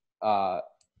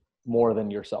more than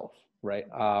yourself, right?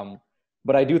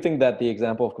 But I do think that the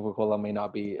example of Coca-Cola may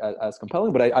not be as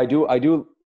compelling. But I do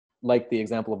like the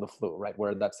example of the flu, right?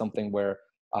 Where that's something where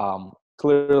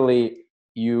clearly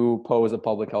you pose a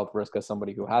public health risk as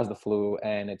somebody who has the flu,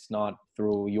 and it's not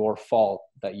through your fault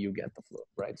that you get the flu,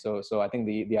 right? So I think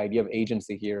the idea of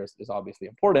agency here is obviously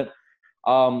important.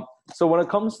 So when it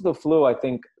comes to the flu, I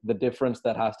think the difference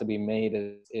that has to be made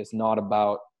is not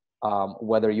about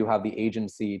whether you have the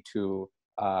agency to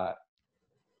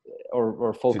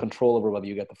or full control over whether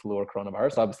you get the flu or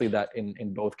coronavirus. Obviously that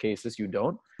in both cases you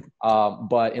don't.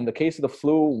 But in the case of the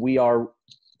flu, we are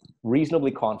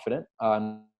reasonably confident,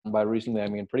 by reasonably I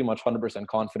mean pretty much 100%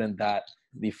 confident, that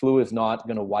the flu is not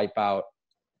going to wipe out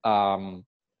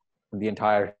the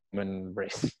entire human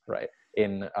race, right,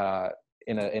 in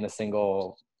a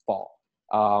single fall,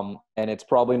 and it's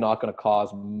probably not going to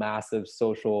cause massive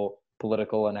social,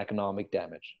 political, and economic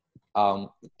damage.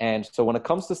 And so when it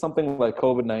comes to something like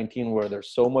COVID-19, where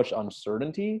there's so much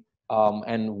uncertainty,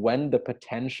 and when the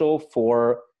potential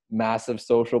for massive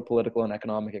social, political, and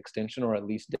economic extinction, or at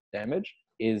least damage,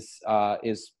 is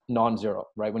non-zero,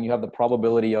 right? When you have the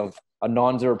probability of a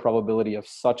non-zero probability of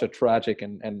such a tragic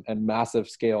and massive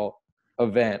scale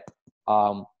event,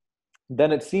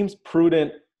 then it seems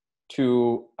prudent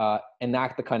to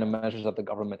enact the kind of measures that the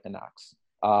government enacts.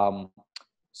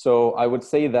 So I would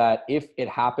say that if it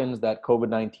happens that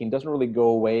COVID-19 doesn't really go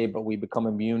away, but we become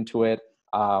immune to it,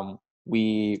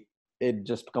 it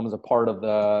just becomes a part of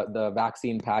the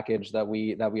vaccine package that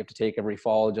we have to take every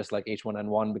fall, just like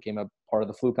H1N1 became a part of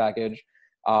the flu package.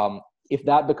 If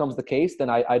that becomes the case, then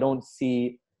I don't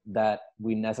see that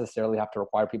we necessarily have to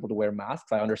require people to wear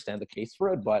masks. I understand the case for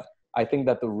it, but I think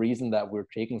that the reason that we're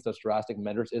taking such drastic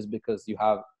measures is because you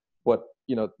have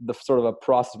the sort of a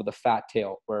process with a fat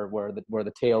tail, where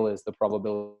the tail is the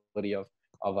probability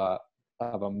of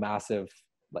a massive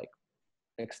like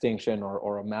extinction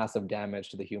or a massive damage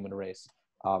to the human race.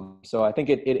 So I think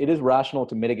it is rational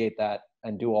to mitigate that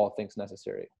and do all things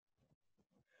necessary.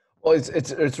 Well,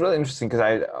 it's really interesting because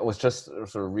I was just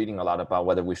sort of reading a lot about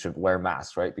whether we should wear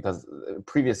masks, right? Because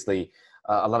previously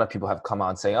a lot of people have come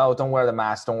out saying, "Oh, don't wear the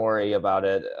mask, don't worry about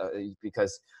it,"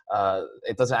 because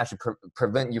it doesn't actually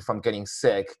prevent you from getting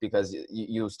sick, because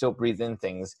you still breathe in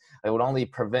things. It would only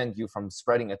prevent you from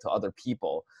spreading it to other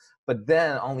people. But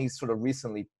then only sort of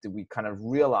recently did we kind of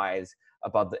realize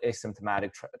about the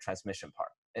asymptomatic transmission part,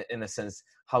 in a sense,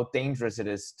 how dangerous it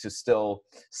is to still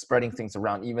spreading things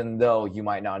around, even though you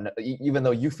might not, even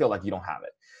though you feel like you don't have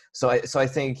it. So I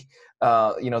think,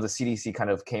 the CDC kind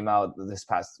of came out this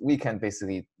past weekend,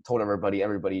 basically told everybody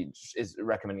is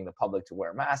recommending the public to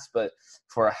wear masks, but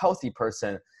for a healthy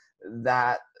person,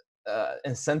 that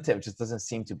incentive just doesn't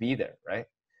seem to be there, right?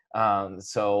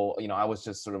 So, I was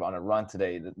just sort of on a run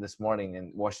today, this morning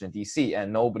in Washington, D.C.,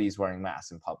 and nobody's wearing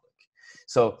masks in public.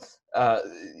 So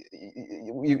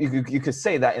you could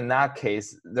say that in that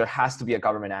case, there has to be a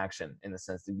government action in the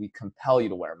sense that we compel you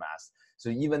to wear masks. So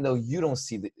even though you don't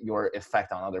see your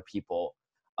effect on other people,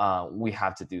 we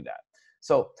have to do that.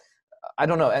 So I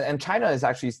don't know. And China is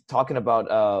actually talking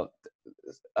about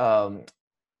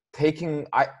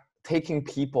taking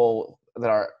people that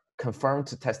are confirmed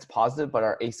to test positive but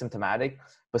are asymptomatic,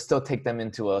 but still take them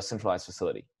into a centralized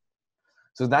facility.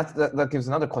 So that gives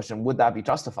another question: would that be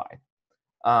justified?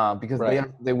 Because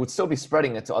Right. they would still be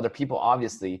spreading it to other people,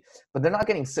 obviously, but they're not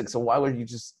getting sick. So why would you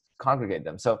just congregate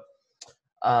them? So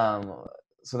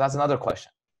that's another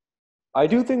question. I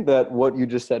do think that what you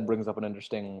just said brings up an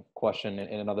interesting question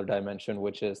in another dimension,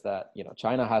 which is that,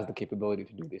 China has the capability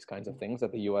to do these kinds of things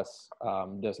that the US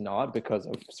does not, because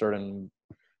of certain,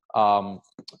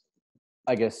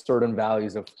 certain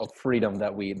values of freedom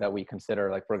that we consider.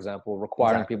 Like, for example,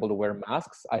 requiring people to wear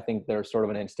masks. I think there's sort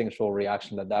of an instinctual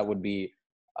reaction that would be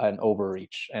an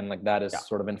overreach, and like that is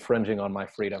sort of infringing on my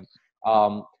freedom.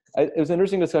 It was an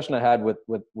interesting discussion I had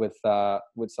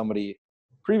with somebody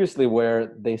previously,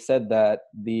 where they said that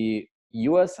the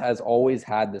US has always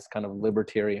had this kind of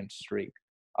libertarian streak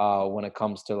when it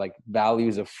comes to like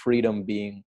values of freedom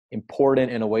being important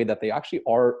in a way that they actually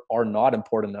are not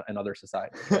important in other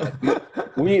societies. Right?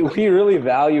 Like we really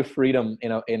value freedom,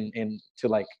 in to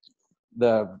like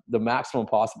the maximum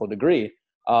possible degree.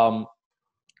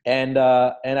 And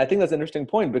I think that's an interesting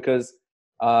point, because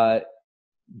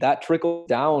that trickles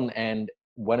down. And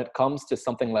when it comes to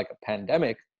something like a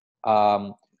pandemic,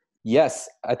 yes,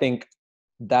 I think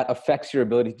that affects your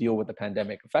ability to deal with the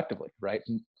pandemic effectively, right?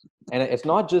 And it's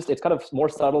kind of more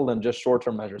subtle than just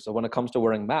short-term measures. So when it comes to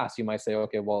wearing masks, you might say,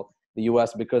 okay, well, the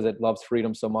US, because it loves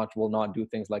freedom so much, will not do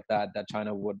things like that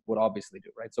China would obviously do,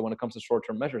 right? So when it comes to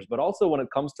short-term measures, but also when it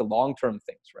comes to long-term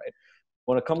things, right?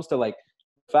 When it comes to like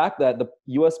the fact that the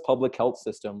US public health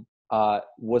system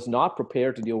was not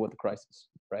prepared to deal with the crisis,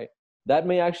 right? That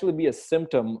may actually be a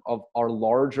symptom of our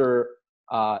larger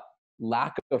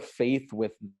lack of faith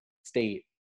with the state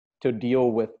to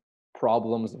deal with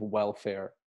problems of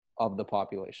welfare of the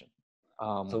population,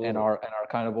 and our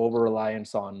kind of over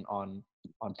reliance on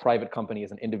private companies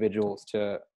and individuals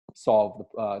to solve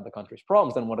the country's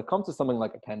problems. And when it comes to something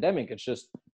like a pandemic, it's just,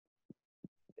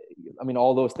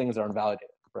 all those things are invalidated,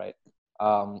 right?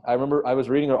 I remember I was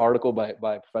reading an article by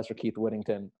Professor Keith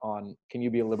Whittington on, can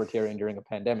you be a libertarian during a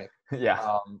pandemic?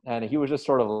 Yeah. And he was just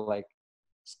sort of like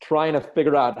trying to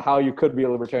figure out how you could be a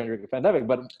libertarian during a pandemic.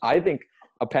 But I think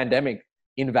a pandemic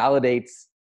invalidates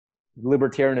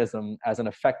libertarianism as an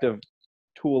effective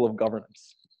tool of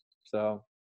governance. So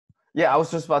yeah, I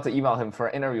was just about to email him for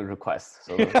an interview request.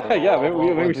 So yeah, maybe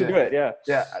we should do it.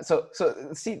 Yeah. So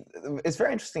see, it's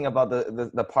very interesting about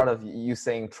the part of you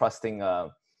saying trusting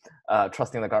the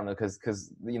government, because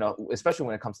especially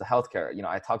when it comes to healthcare.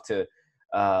 I talked to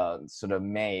sort of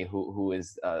May, who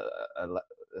is a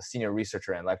senior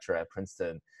researcher and lecturer at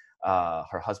Princeton.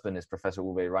 Her husband is Professor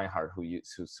Uwe Reinhardt, who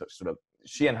sort of,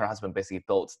 she and her husband basically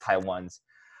built Taiwan's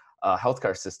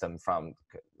healthcare system from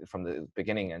the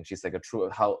beginning, and she's like a true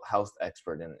health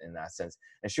expert in that sense.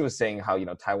 And she was saying how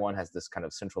Taiwan has this kind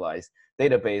of centralized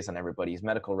database on everybody's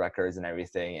medical records and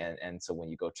everything, and so when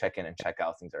you go check in and check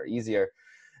out, things are easier.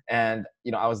 And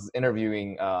I was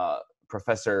interviewing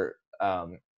Professor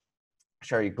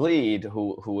Sherry Gleed,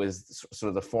 who is sort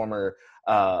of the former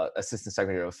Assistant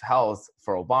Secretary of Health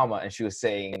for Obama, and she was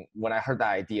saying, when I heard that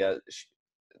idea,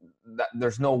 that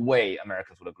there's no way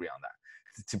Americans would agree on that.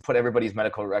 To put everybody's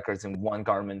medical records in one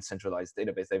government centralized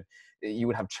database, you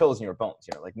would have chills in your bones.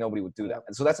 Like nobody would do that.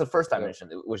 And so that's the first dimension,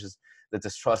 which is the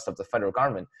distrust of the federal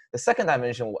government. The second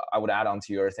dimension I would add on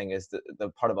to your thing is the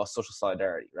part about social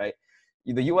solidarity, right?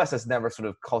 The U.S. has never sort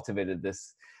of cultivated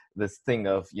this thing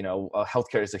of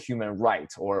healthcare is a human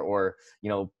right, or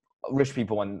rich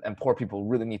people and poor people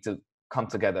really need to come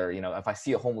together. If I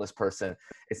see a homeless person,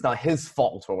 it's not his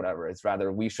fault or whatever. It's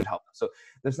rather we should help them. So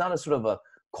there's not a sort of a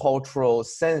cultural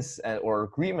sense or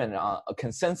agreement, a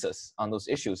consensus on those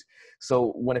issues.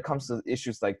 So when it comes to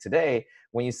issues like today,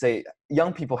 when you say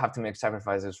young people have to make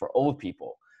sacrifices for old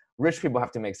people, rich people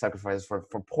have to make sacrifices for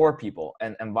poor people,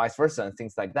 and vice versa, and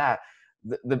things like that,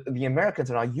 the Americans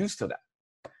are not used to that.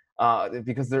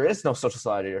 because there is no social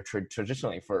solidarity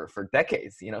traditionally for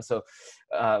decades, you know. So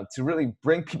to really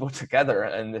bring people together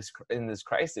in this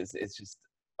crisis, it's just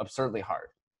absurdly hard.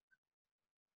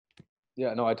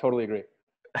 Yeah, no, I totally agree.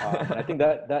 And I think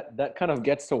that kind of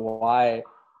gets to why,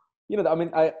 you know, I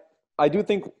mean, I do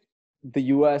think the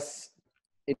U.S.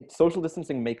 social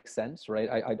distancing makes sense, right?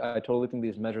 I totally think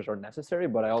these measures are necessary,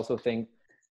 but I also think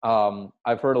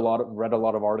I've read a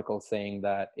lot of articles saying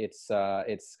that it's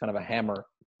kind of a hammer,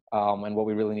 and what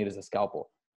we really need is a scalpel.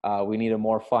 We need a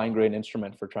more fine-grained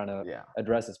instrument for trying to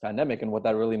address this pandemic, and what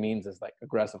that really means is like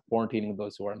aggressive quarantining of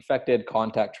those who are infected,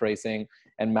 contact tracing,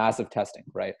 and massive testing,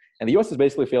 right? And the U.S. has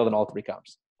basically failed in all three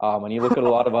counts. And you look at a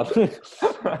lot of other,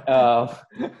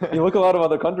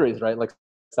 other countries, right? Like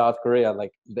South Korea.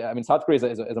 South Korea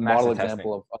is a model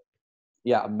example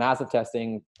of massive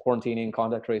testing, quarantining,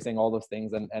 contact tracing, all those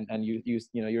things, and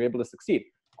you're able to succeed.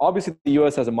 Obviously, the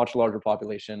U.S. has a much larger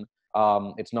population.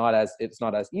 It's not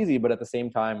as easy, but at the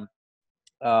same time,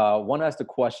 one has to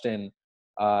question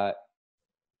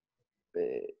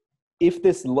if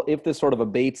this sort of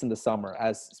abates in the summer,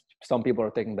 as some people are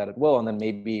thinking that it will, and then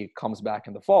maybe comes back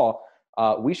in the fall.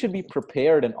 We should be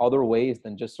prepared in other ways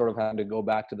than just sort of having to go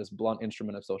back to this blunt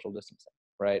instrument of social distancing,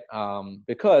 right?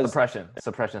 Because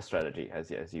suppression strategy,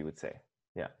 as you would say,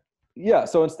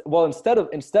 So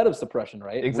instead of suppression,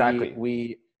 right?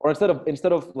 Exactly.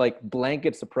 Instead of like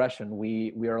blanket suppression,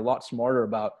 we are a lot smarter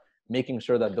about making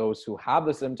sure that those who have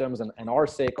the symptoms and are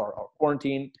sick are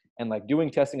quarantined and like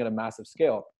doing testing at a massive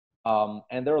scale.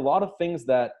 And there are a lot of things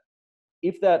that,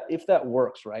 if that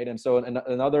works, right? And so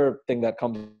another thing that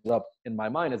comes up in my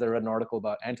mind is I read an article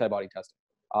about antibody testing.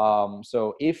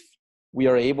 So if we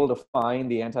are able to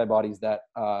find the antibodies that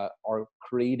are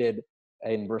created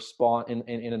in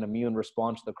an immune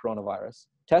response to the coronavirus,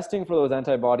 testing for those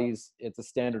antibodies, it's a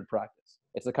standard practice.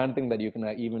 It's the kind of thing that you can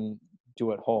even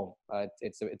do at home.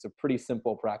 It's a pretty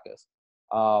simple practice,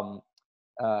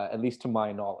 at least to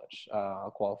my knowledge.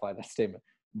 I'll qualify that statement.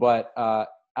 But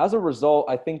as a result,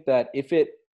 I think that if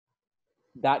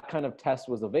that kind of test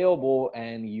was available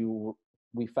and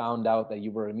we found out that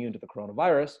you were immune to the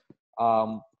coronavirus,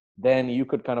 then you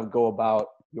could kind of go about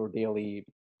your daily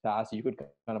tasks. You could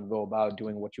kind of go about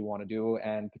doing what you want to do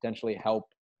and potentially help,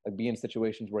 like be in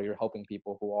situations where you're helping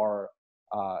people who are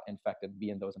infected, be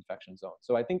in those infection zones.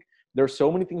 So I think there's so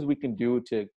many things we can do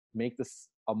to make this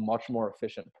a much more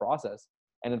efficient process.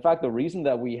 And in fact, the reason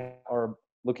that we are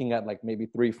looking at like maybe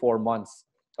 3-4 months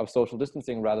of social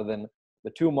distancing rather than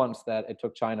the 2 months that it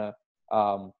took China,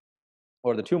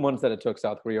 or the 2 months that it took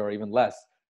South Korea, or even less,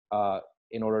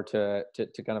 in order to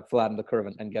kind of flatten the curve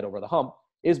and get over the hump,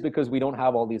 is because we don't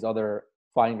have all these other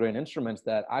fine-grained instruments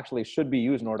that actually should be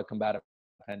used in order to combat a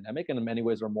pandemic, and in many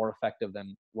ways are more effective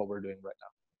than what we're doing right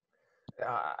now.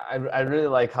 I really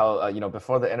like how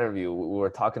before the interview we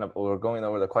were going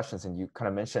over the questions, and you kind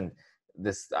of mentioned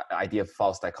this idea of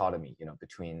false dichotomy,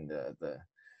 between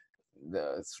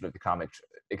the sort of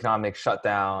economic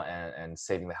shutdown and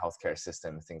saving the healthcare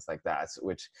system, things like that,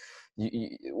 which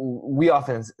we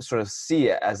often sort of see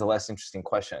it as a less interesting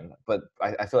question. But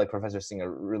I feel like Professor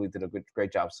Singer really did a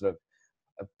great job sort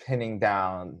of pinning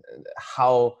down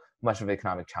how much of an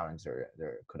economic challenge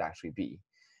there could actually be.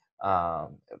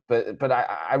 But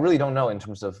I really don't know in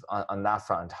terms of on that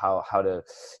front how to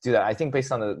do that. I think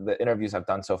based on the interviews I've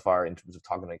done so far in terms of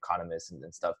talking to economists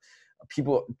and stuff,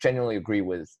 people genuinely agree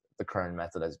with the current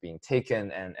method as being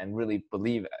taken and really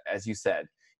believe, as you said,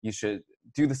 you should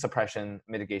do the suppression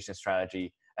mitigation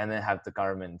strategy and then have the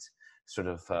government sort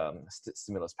of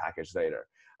stimulus package later.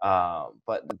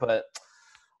 But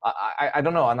I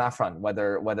don't know on that front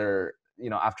whether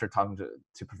after talking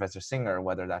to Professor Singer,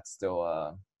 whether that's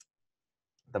still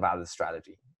the valid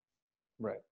strategy.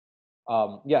 Right.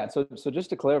 So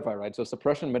just to clarify, right? So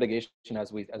suppression and mitigation,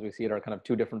 as we see it, are kind of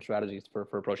two different strategies for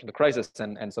approaching the crisis.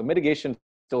 And so mitigation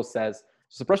still says,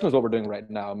 suppression is what we're doing right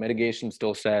now. Mitigation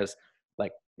still says,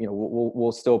 like,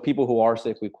 we'll still, people who are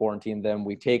sick, we quarantine them,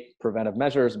 we take preventive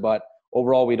measures, but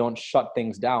overall we don't shut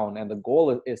things down. And the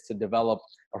goal is to develop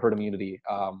a herd immunity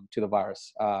to the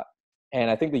virus.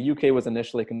 And I think the UK was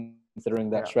initially considering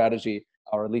that strategy,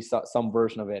 or at least some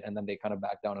version of it, and then they kind of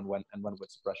backed down and went with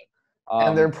suppression.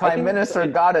 And their prime minister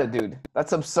got it, dude.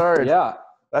 That's absurd. Yeah,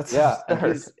 that's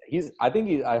absurd.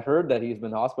 I heard that he's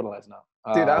been hospitalized now.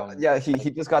 Dude,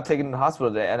 he just got taken to the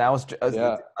hospital today, and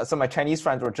some of my Chinese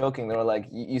friends were joking. They were like,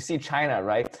 "You see China,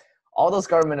 right? All those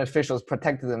government officials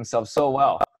protected themselves so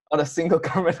well. Not a single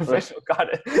government official got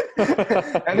it."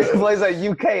 And this place like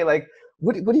UK, like,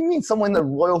 what do you mean? Someone in the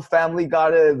royal family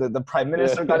got it? The prime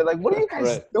minister got it? Like, what are you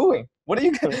guys doing? What do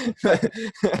you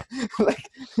like?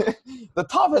 The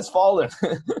top has fallen.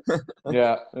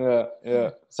 Yeah.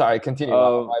 Sorry, continue.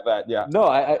 My bad. Yeah.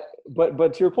 No,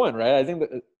 but to your point, right? I think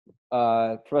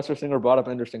that Professor Singer brought up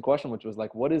an interesting question, which was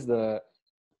like, what is the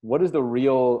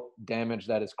real damage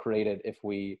that is created if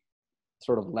we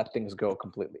sort of let things go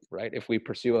completely, right? If we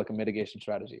pursue like a mitigation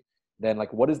strategy, then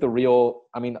like, what is the real?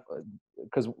 I mean,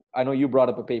 because I know you brought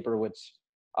up a paper which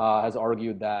has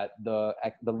argued that the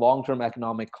long-term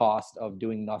economic cost of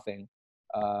doing nothing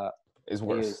is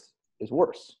worse. Is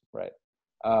worse, right?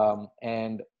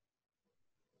 And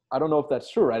I don't know if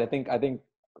that's true, right? I think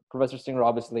Professor Singer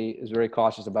obviously is very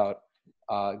cautious about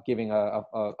giving a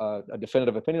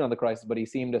definitive opinion on the crisis, but he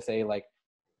seemed to say like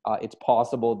it's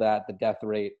possible that the death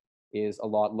rate is a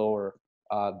lot lower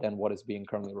than what is being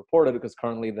currently reported, because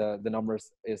currently the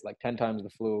numbers is like 10 times the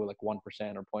flu, like 1%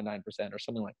 or 0.9% or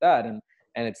something like that, and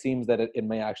it seems that it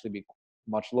may actually be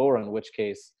much lower. In which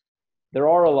case, there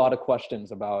are a lot of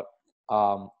questions about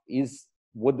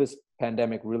would this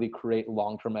pandemic really create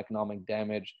long-term economic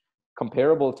damage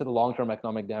comparable to the long-term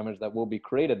economic damage that will be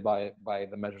created by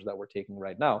the measures that we're taking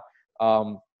right now?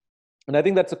 And I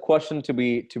think that's a question to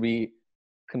be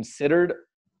considered,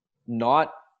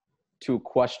 not to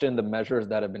question the measures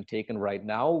that have been taken right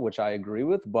now, which I agree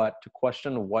with, but to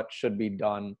question what should be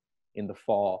done in the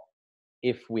fall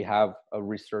if we have a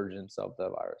resurgence of the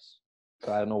virus.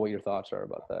 So I don't know what your thoughts are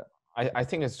about that. I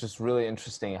think it's just really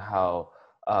interesting how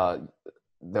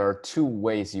there are two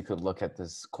ways you could look at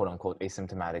this quote unquote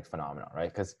asymptomatic phenomenon,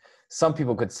 right? Because some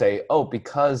people could say, oh,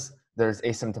 because there's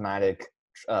asymptomatic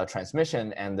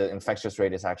transmission and the infectious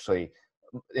rate is actually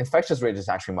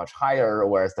much higher,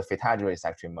 whereas the fatality rate is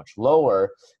actually much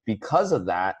lower. Because of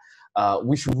that,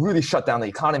 we should really shut down the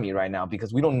economy right now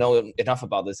because we don't know enough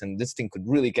about this and this thing could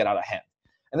really get out of hand.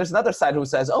 And there's another side who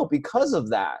says, oh, because of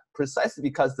that, precisely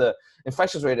because the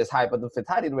infectious rate is high, but the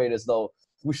fatality rate is low,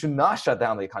 we should not shut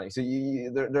down the economy. So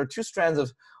there are two strands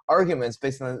of arguments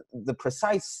based on the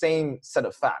precise same set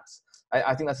of facts.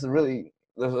 I think that's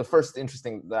the first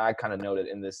interesting that I kind of noted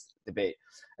in this debate.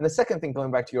 And the second thing, going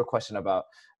back to your question about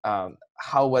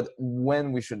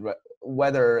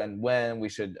whether and when we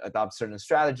should adopt certain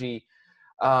strategy,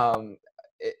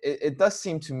 it does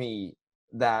seem to me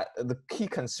that the key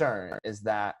concern is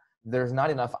that there's not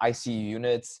enough ICU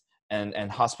units and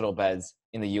hospital beds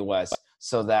in the US,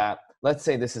 so that, let's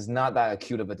say this is not that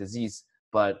acute of a disease,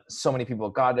 but so many people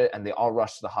got it and they all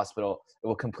rushed to the hospital, it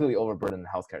will completely overburden the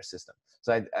healthcare system.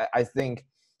 So I think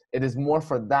it is more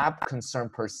for that concern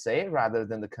per se, rather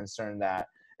than the concern that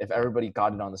if everybody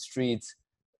got it on the streets,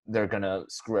 they're gonna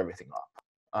screw everything up.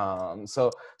 So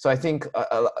I think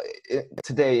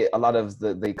today a lot of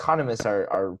the economists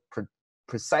are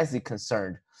precisely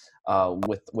concerned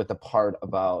with the part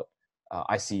about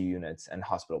ICU units and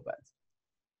hospital beds,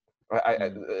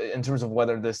 in terms of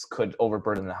whether this could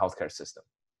overburden the healthcare system.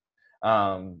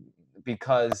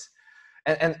 Because,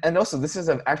 and also this is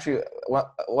actually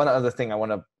one other thing I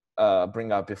want to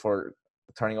bring up before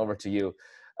turning over to you.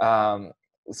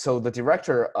 So the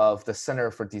director of the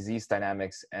Center for Disease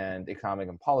Dynamics and Economic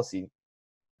and Policy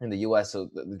in the US, so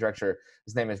the director,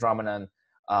 his name is Ramanan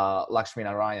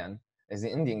Lakshminarayan, is an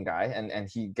Indian guy, and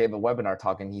he gave a webinar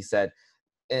talk, and he said,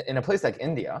 in a place like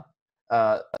India,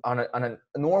 on a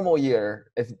normal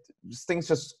year, if things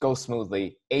just go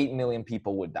smoothly, 8 million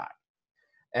people would die.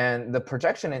 And the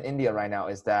projection in India right now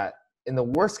is that in the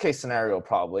worst case scenario,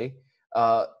 probably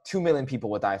 2 million people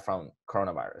would die from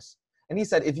coronavirus. And he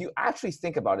said, if you actually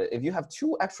think about it, if you have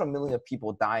 2 extra million of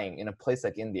people dying in a place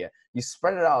like India, you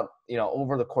spread it out,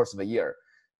 over the course of a year,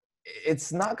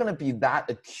 it's not going to be that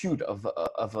acute of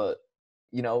a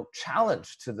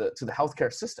challenge to the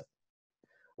healthcare system.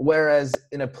 Whereas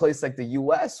in a place like the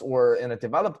US or in a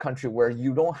developed country where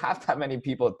you don't have that many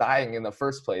people dying in the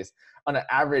first place on an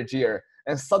average year,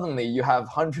 and suddenly you have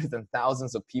hundreds and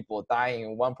thousands of people dying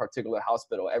in one particular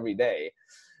hospital every day,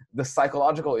 the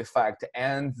psychological effect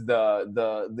and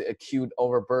the acute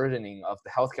overburdening of the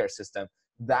healthcare system,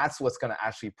 that's what's going to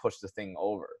actually push the thing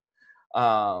over.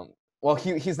 Well,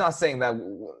 he's not saying that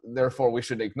therefore we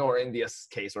should ignore India's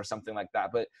case or something like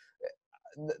that, but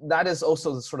that is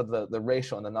also sort of the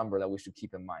ratio and the number that we should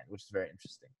keep in mind, which is very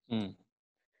interesting.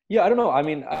 Yeah, I don't know. I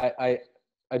mean,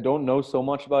 I don't know so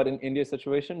much about in India's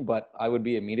situation, but I would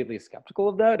be immediately skeptical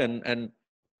of that. And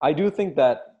I do think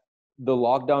that the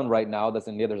lockdown right now that's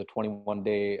in India, there's a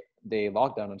 21-day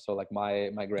lockdown. And so like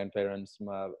my grandparents,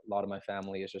 a lot of my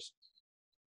family is just,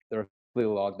 they're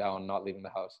completely locked down, not leaving the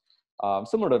house.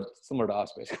 Similar to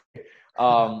us, basically.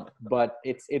 But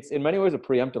it's in many ways a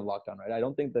preemptive lockdown, right? I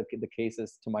don't think that the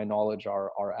cases, to my knowledge,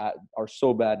 are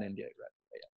so bad in India,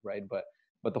 right? But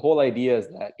But the whole idea is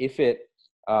that if it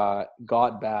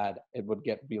got bad, it would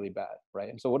get really bad, right?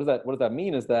 And so what does that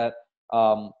mean is that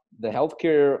the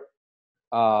healthcare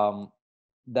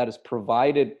that is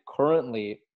provided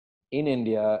currently in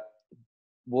India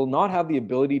will not have the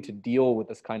ability to deal with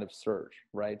this kind of surge,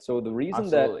 right? So the reason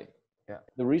Absolutely.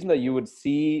 the reason that you would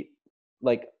see,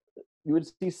 like,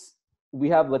 we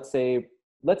have, let's say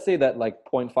that like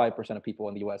 0.5% of people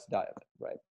in the US die of it,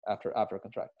 right? After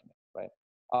contracting it, right?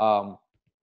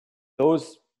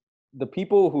 The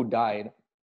people who died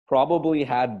probably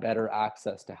had better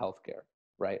access to healthcare,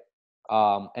 right?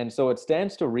 And so it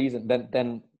stands to reason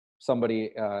than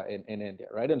somebody in India,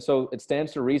 right? And so it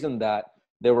stands to reason that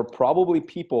there were probably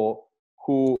people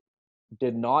who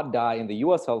did not die in the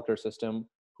US healthcare system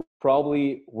who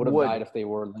probably would have died if they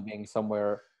were living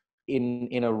somewhere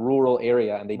in a rural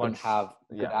area and they didn't have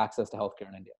good access to healthcare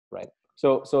in India, right?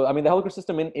 So I mean, the healthcare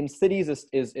system in cities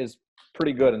is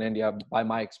pretty good in India by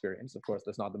my experience. Of course,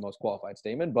 that's not the most qualified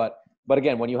statement, but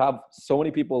again, when you have so many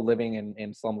people living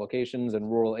in slum locations and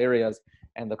rural areas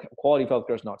and the quality of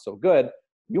healthcare is not so good,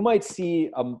 you might see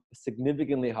a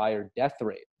significantly higher death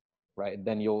rate, right,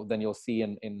 than you'll see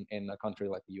in a country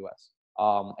like the US.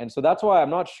 And so that's why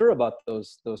I'm not sure about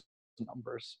those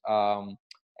numbers.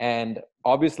 And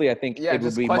obviously, I think it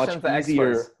would be much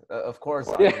easier. Experts, of course.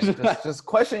 Just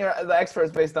question the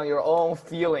experts based on your own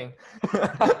feeling.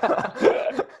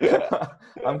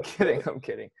 I'm kidding.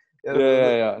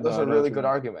 Those are really good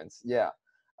arguments. Yeah.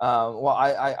 Well,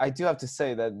 I do have to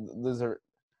say that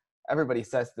everybody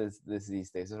says this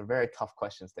these days. Those are very tough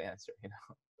questions to answer. You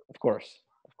know. Of course.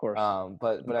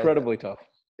 But incredibly tough.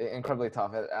 Incredibly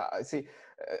tough. See,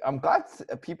 I'm glad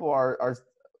people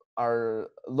are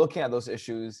looking at those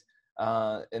issues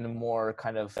in a more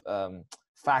kind of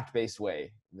fact-based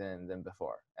way than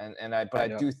before.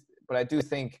 I do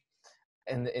think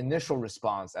in the initial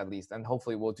response, at least, and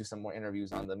hopefully we'll do some more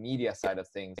interviews on the media side of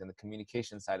things and the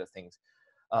communication side of things.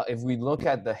 If we look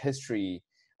at the history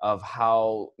of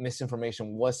how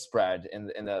misinformation was spread in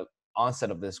the onset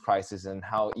of this crisis, and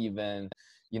how even,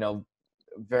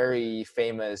 very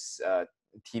famous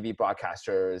TV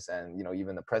broadcasters and,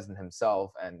 even the president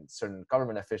himself and certain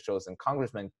government officials and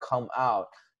congressmen come out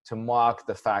to mock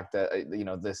the fact that,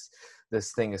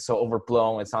 this thing is so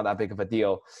overblown, it's not that big of a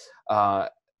deal.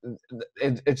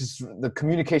 It's just the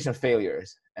communication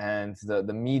failures, and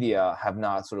the media have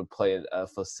not sort of played a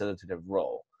facilitative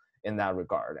role in that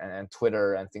regard. And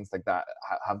Twitter and things like that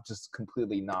have just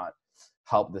completely not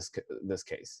helped this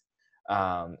case.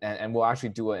 And we'll actually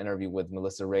do an interview with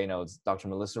Dr.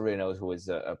 Melissa Reynolds, who is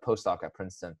a postdoc at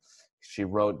Princeton. She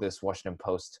wrote this Washington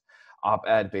Post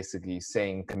op-ed basically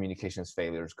saying communications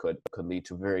failures could lead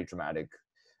to very dramatic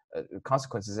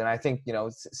consequences. And I think,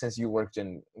 since you worked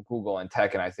in Google and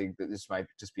tech, and I think that this might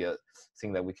just be a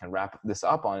thing that we can wrap this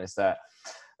up on, is that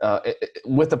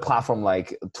with a platform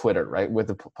like Twitter, right, with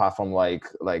a platform like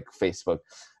Facebook,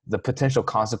 the potential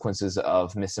consequences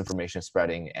of misinformation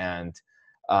spreading and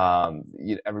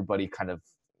everybody kind of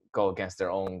go against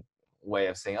their own way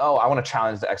of saying, oh, I want to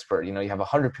challenge the expert. You have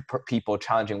 100 people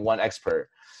challenging one expert,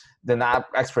 then that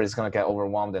expert is going to get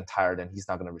overwhelmed and tired, and he's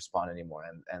not going to respond anymore.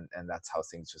 And that's how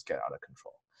things just get out of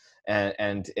control.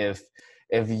 And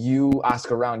if you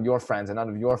ask around your friends and none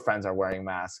of your friends are wearing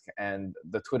masks, and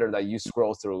the Twitter that you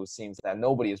scroll through seems that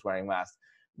nobody is wearing masks,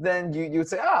 then you'd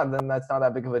say, then that's not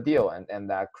that big of a deal. And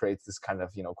that creates this kind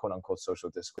of, quote unquote, social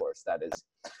discourse that is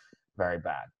very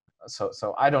bad.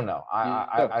 So I don't know.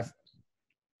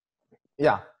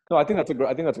 Yeah. No, I think that's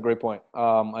a great point.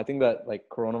 I think that like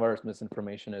coronavirus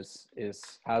misinformation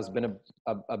has been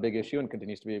a big issue and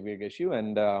continues to be a big issue.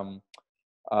 And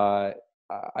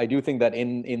I do think that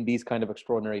in these kind of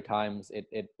extraordinary times,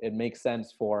 it makes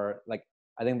sense for, like,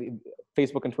 I think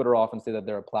Facebook and Twitter often say that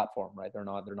they're a platform, right? They're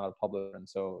not a public. And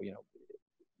so,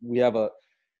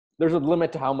 there's a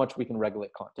limit to how much we can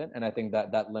regulate content. And I think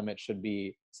that limit should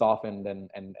be softened,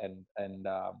 and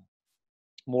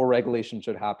more regulation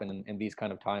should happen in these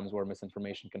kind of times where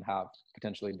misinformation can have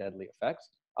potentially deadly effects.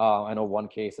 I know one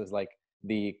case is like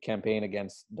the campaign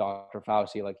against Dr.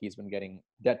 Fauci, like he's been getting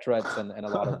death threats, and a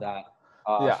lot of that,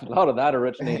 a lot of that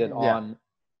originated on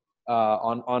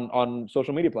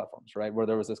social media platforms, right? Where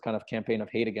there was this kind of campaign of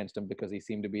hate against him because he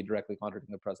seemed to be directly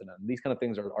contradicting the president. And these kind of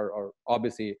things are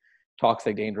obviously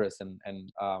toxic, dangerous, and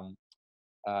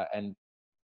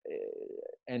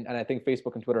I think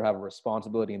Facebook and Twitter have a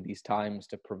responsibility in these times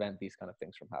to prevent these kind of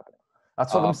things from happening.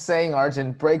 That's what I'm saying,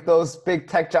 Arjun. Break those big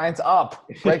tech giants up.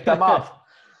 Break them up.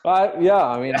 Yeah,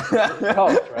 I mean, it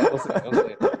helps, right? We'll see.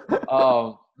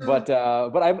 But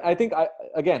I think,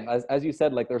 again, as you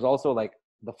said, like there's also like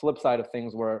the flip side of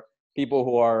things where people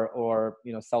who are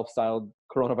self-styled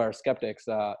coronavirus skeptics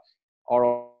are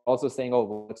also saying, oh,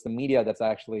 well, it's the media that's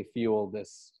actually fueled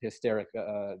this hysteric,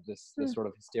 this sort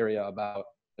of hysteria about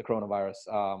the coronavirus.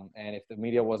 And if the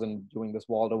media wasn't doing this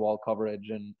wall-to-wall coverage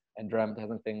and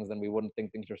dramatizing things, then we wouldn't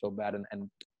think things are so bad and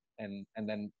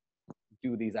then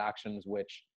do these actions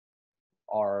which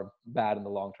are bad in the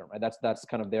long term. Right? That's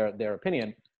kind of their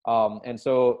opinion. And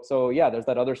so yeah, there's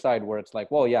that other side where it's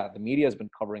like, well, yeah, the media has been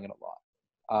covering it a lot.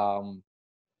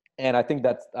 And I think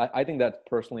that's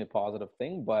personally a positive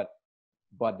thing, but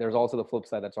there's also the flip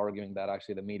side that's arguing that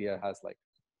actually the media has like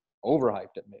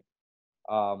overhyped it maybe.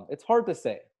 It's hard to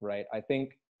say, right? I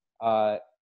think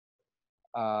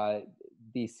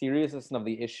the seriousness of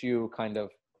the issue kind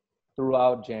of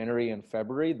throughout January and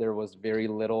February, there was very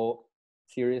little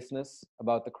seriousness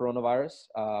about the coronavirus.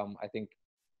 I think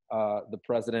the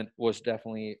president was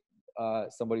definitely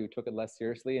somebody who took it less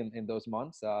seriously in those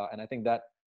months. And I think that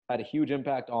had a huge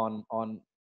impact on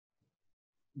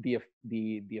the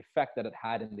effect that it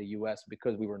had in the US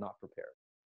because we were not prepared.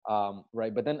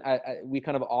 Right. But then we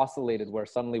kind of oscillated where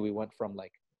suddenly we went from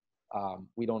like,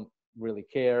 we don't really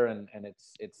care. And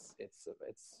it's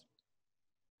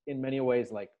in many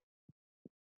ways like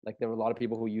there were a lot of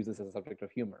people who use this as a subject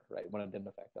of humor, right, when it didn't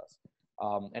affect us.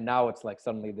 And now it's like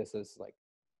suddenly this is like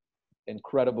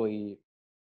incredibly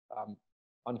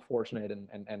unfortunate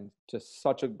and just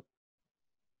such a,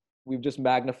 we've just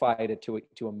magnified it to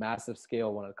a massive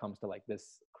scale when it comes to like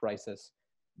this crisis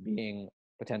being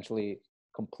potentially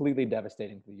completely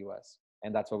devastating to the US.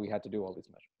 And that's why we had to do all these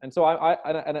measures. And so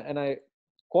I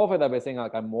qualify that by saying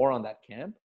like I'm more on that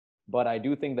camp, but I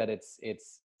do think that it's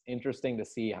interesting to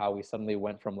see how we suddenly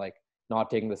went from like not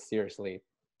taking this seriously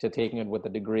to taking it with the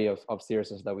degree of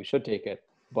seriousness that we should take it,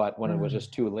 but when it was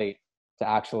just too late to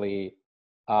actually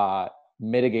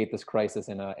mitigate this crisis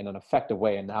in an effective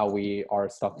way. And now we are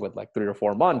stuck with like 3 or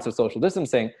 4 months of social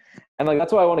distancing. And like,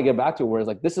 that's what I want to get back to, whereas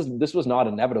like, this was not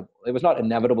inevitable. It was not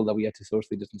inevitable that we had to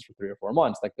socially distance for 3 or 4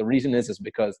 months. Like the reason is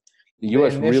because the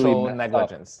US really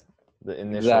negligence. The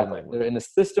initial exactly. negligence. In a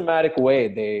systematic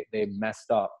way, they messed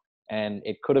up, and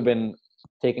it could have been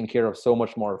taken care of so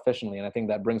much more efficiently. And I think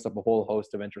that brings up a whole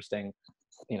host of interesting,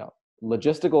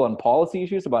 logistical and policy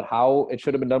issues about how it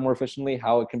should have been done more efficiently,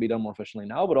 how it can be done more efficiently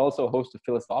now, but also a host of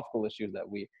philosophical issues that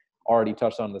we already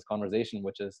touched on in this conversation,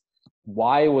 which is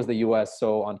why was the US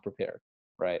so unprepared,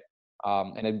 right?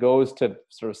 And it goes to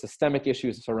sort of systemic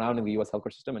issues surrounding the US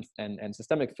healthcare system and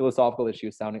systemic philosophical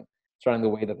issues surrounding the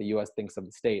way that the US thinks of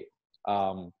the state,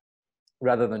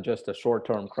 rather than just a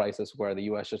short-term crisis where the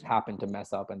US just happened to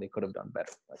mess up and they could have done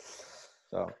better.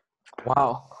 So.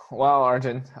 Wow,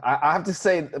 Arjun. I have to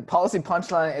say, the Policy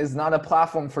Punchline is not a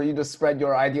platform for you to spread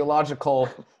your ideological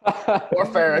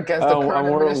warfare against the current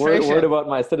administration. I'm worried about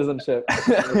my citizenship. But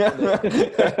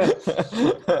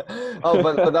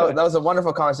that was a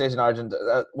wonderful conversation, Arjun.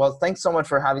 Well, thanks so much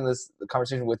for having this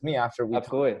conversation with me after we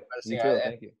Absolutely. You too.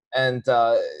 Thank you. And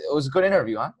it was a good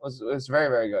interview, huh? It was very,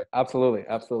 very good. Absolutely.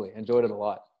 Enjoyed it a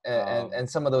lot. And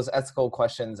some of those ethical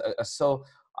questions are so.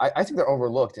 I think they're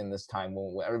overlooked in this time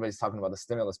when everybody's talking about the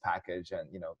stimulus package and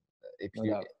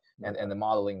and the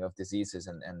modeling of diseases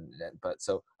but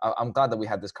so I'm glad that we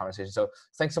had this conversation. So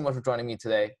thanks so much for joining me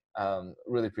today.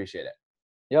 Really appreciate it.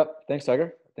 Yep. Thanks,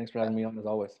 Tiger. Thanks for having me on as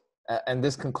always. And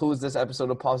this concludes this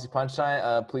episode of Policy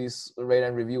Punchline. Please rate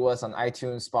and review us on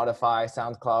iTunes, Spotify,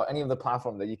 SoundCloud, any of the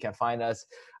platform that you can find us.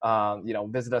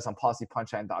 Visit us on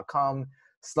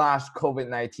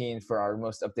policypunchline.com/COVID-19 for our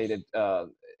most updated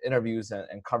interviews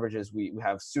and coverages. We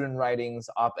have student writings,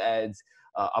 op-eds,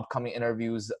 upcoming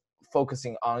interviews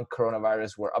focusing on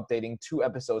coronavirus. We're updating 2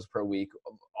 episodes per week,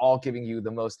 all giving you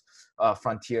the most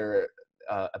frontier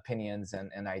opinions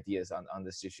and ideas on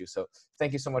this issue. So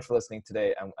thank you so much for listening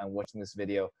today and watching this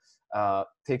video.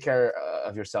 Take care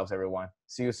of yourselves, everyone.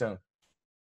 See you soon.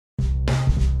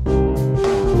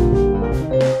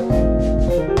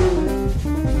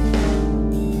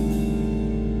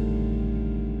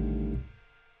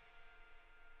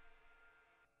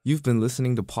 You've been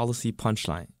listening to Policy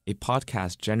Punchline, a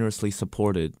podcast generously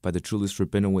supported by the Julius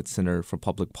Rabinowitz Center for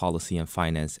Public Policy and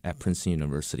Finance at Princeton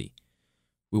University.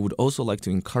 We would also like to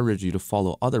encourage you to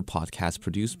follow other podcasts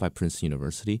produced by Princeton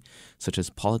University, such as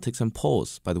Politics and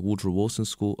Polls by the Woodrow Wilson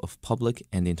School of Public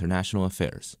and International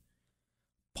Affairs.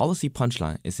 Policy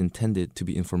Punchline is intended to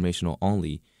be informational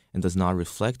only and does not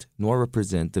reflect nor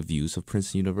represent the views of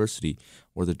Princeton University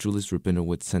or the Julius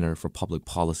Rabinowitz Center for Public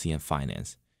Policy and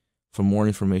Finance. For more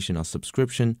information on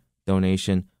subscription,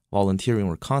 donation, volunteering,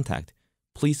 or contact,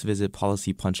 please visit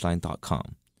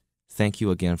policypunchline.com. Thank you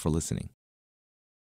again for listening.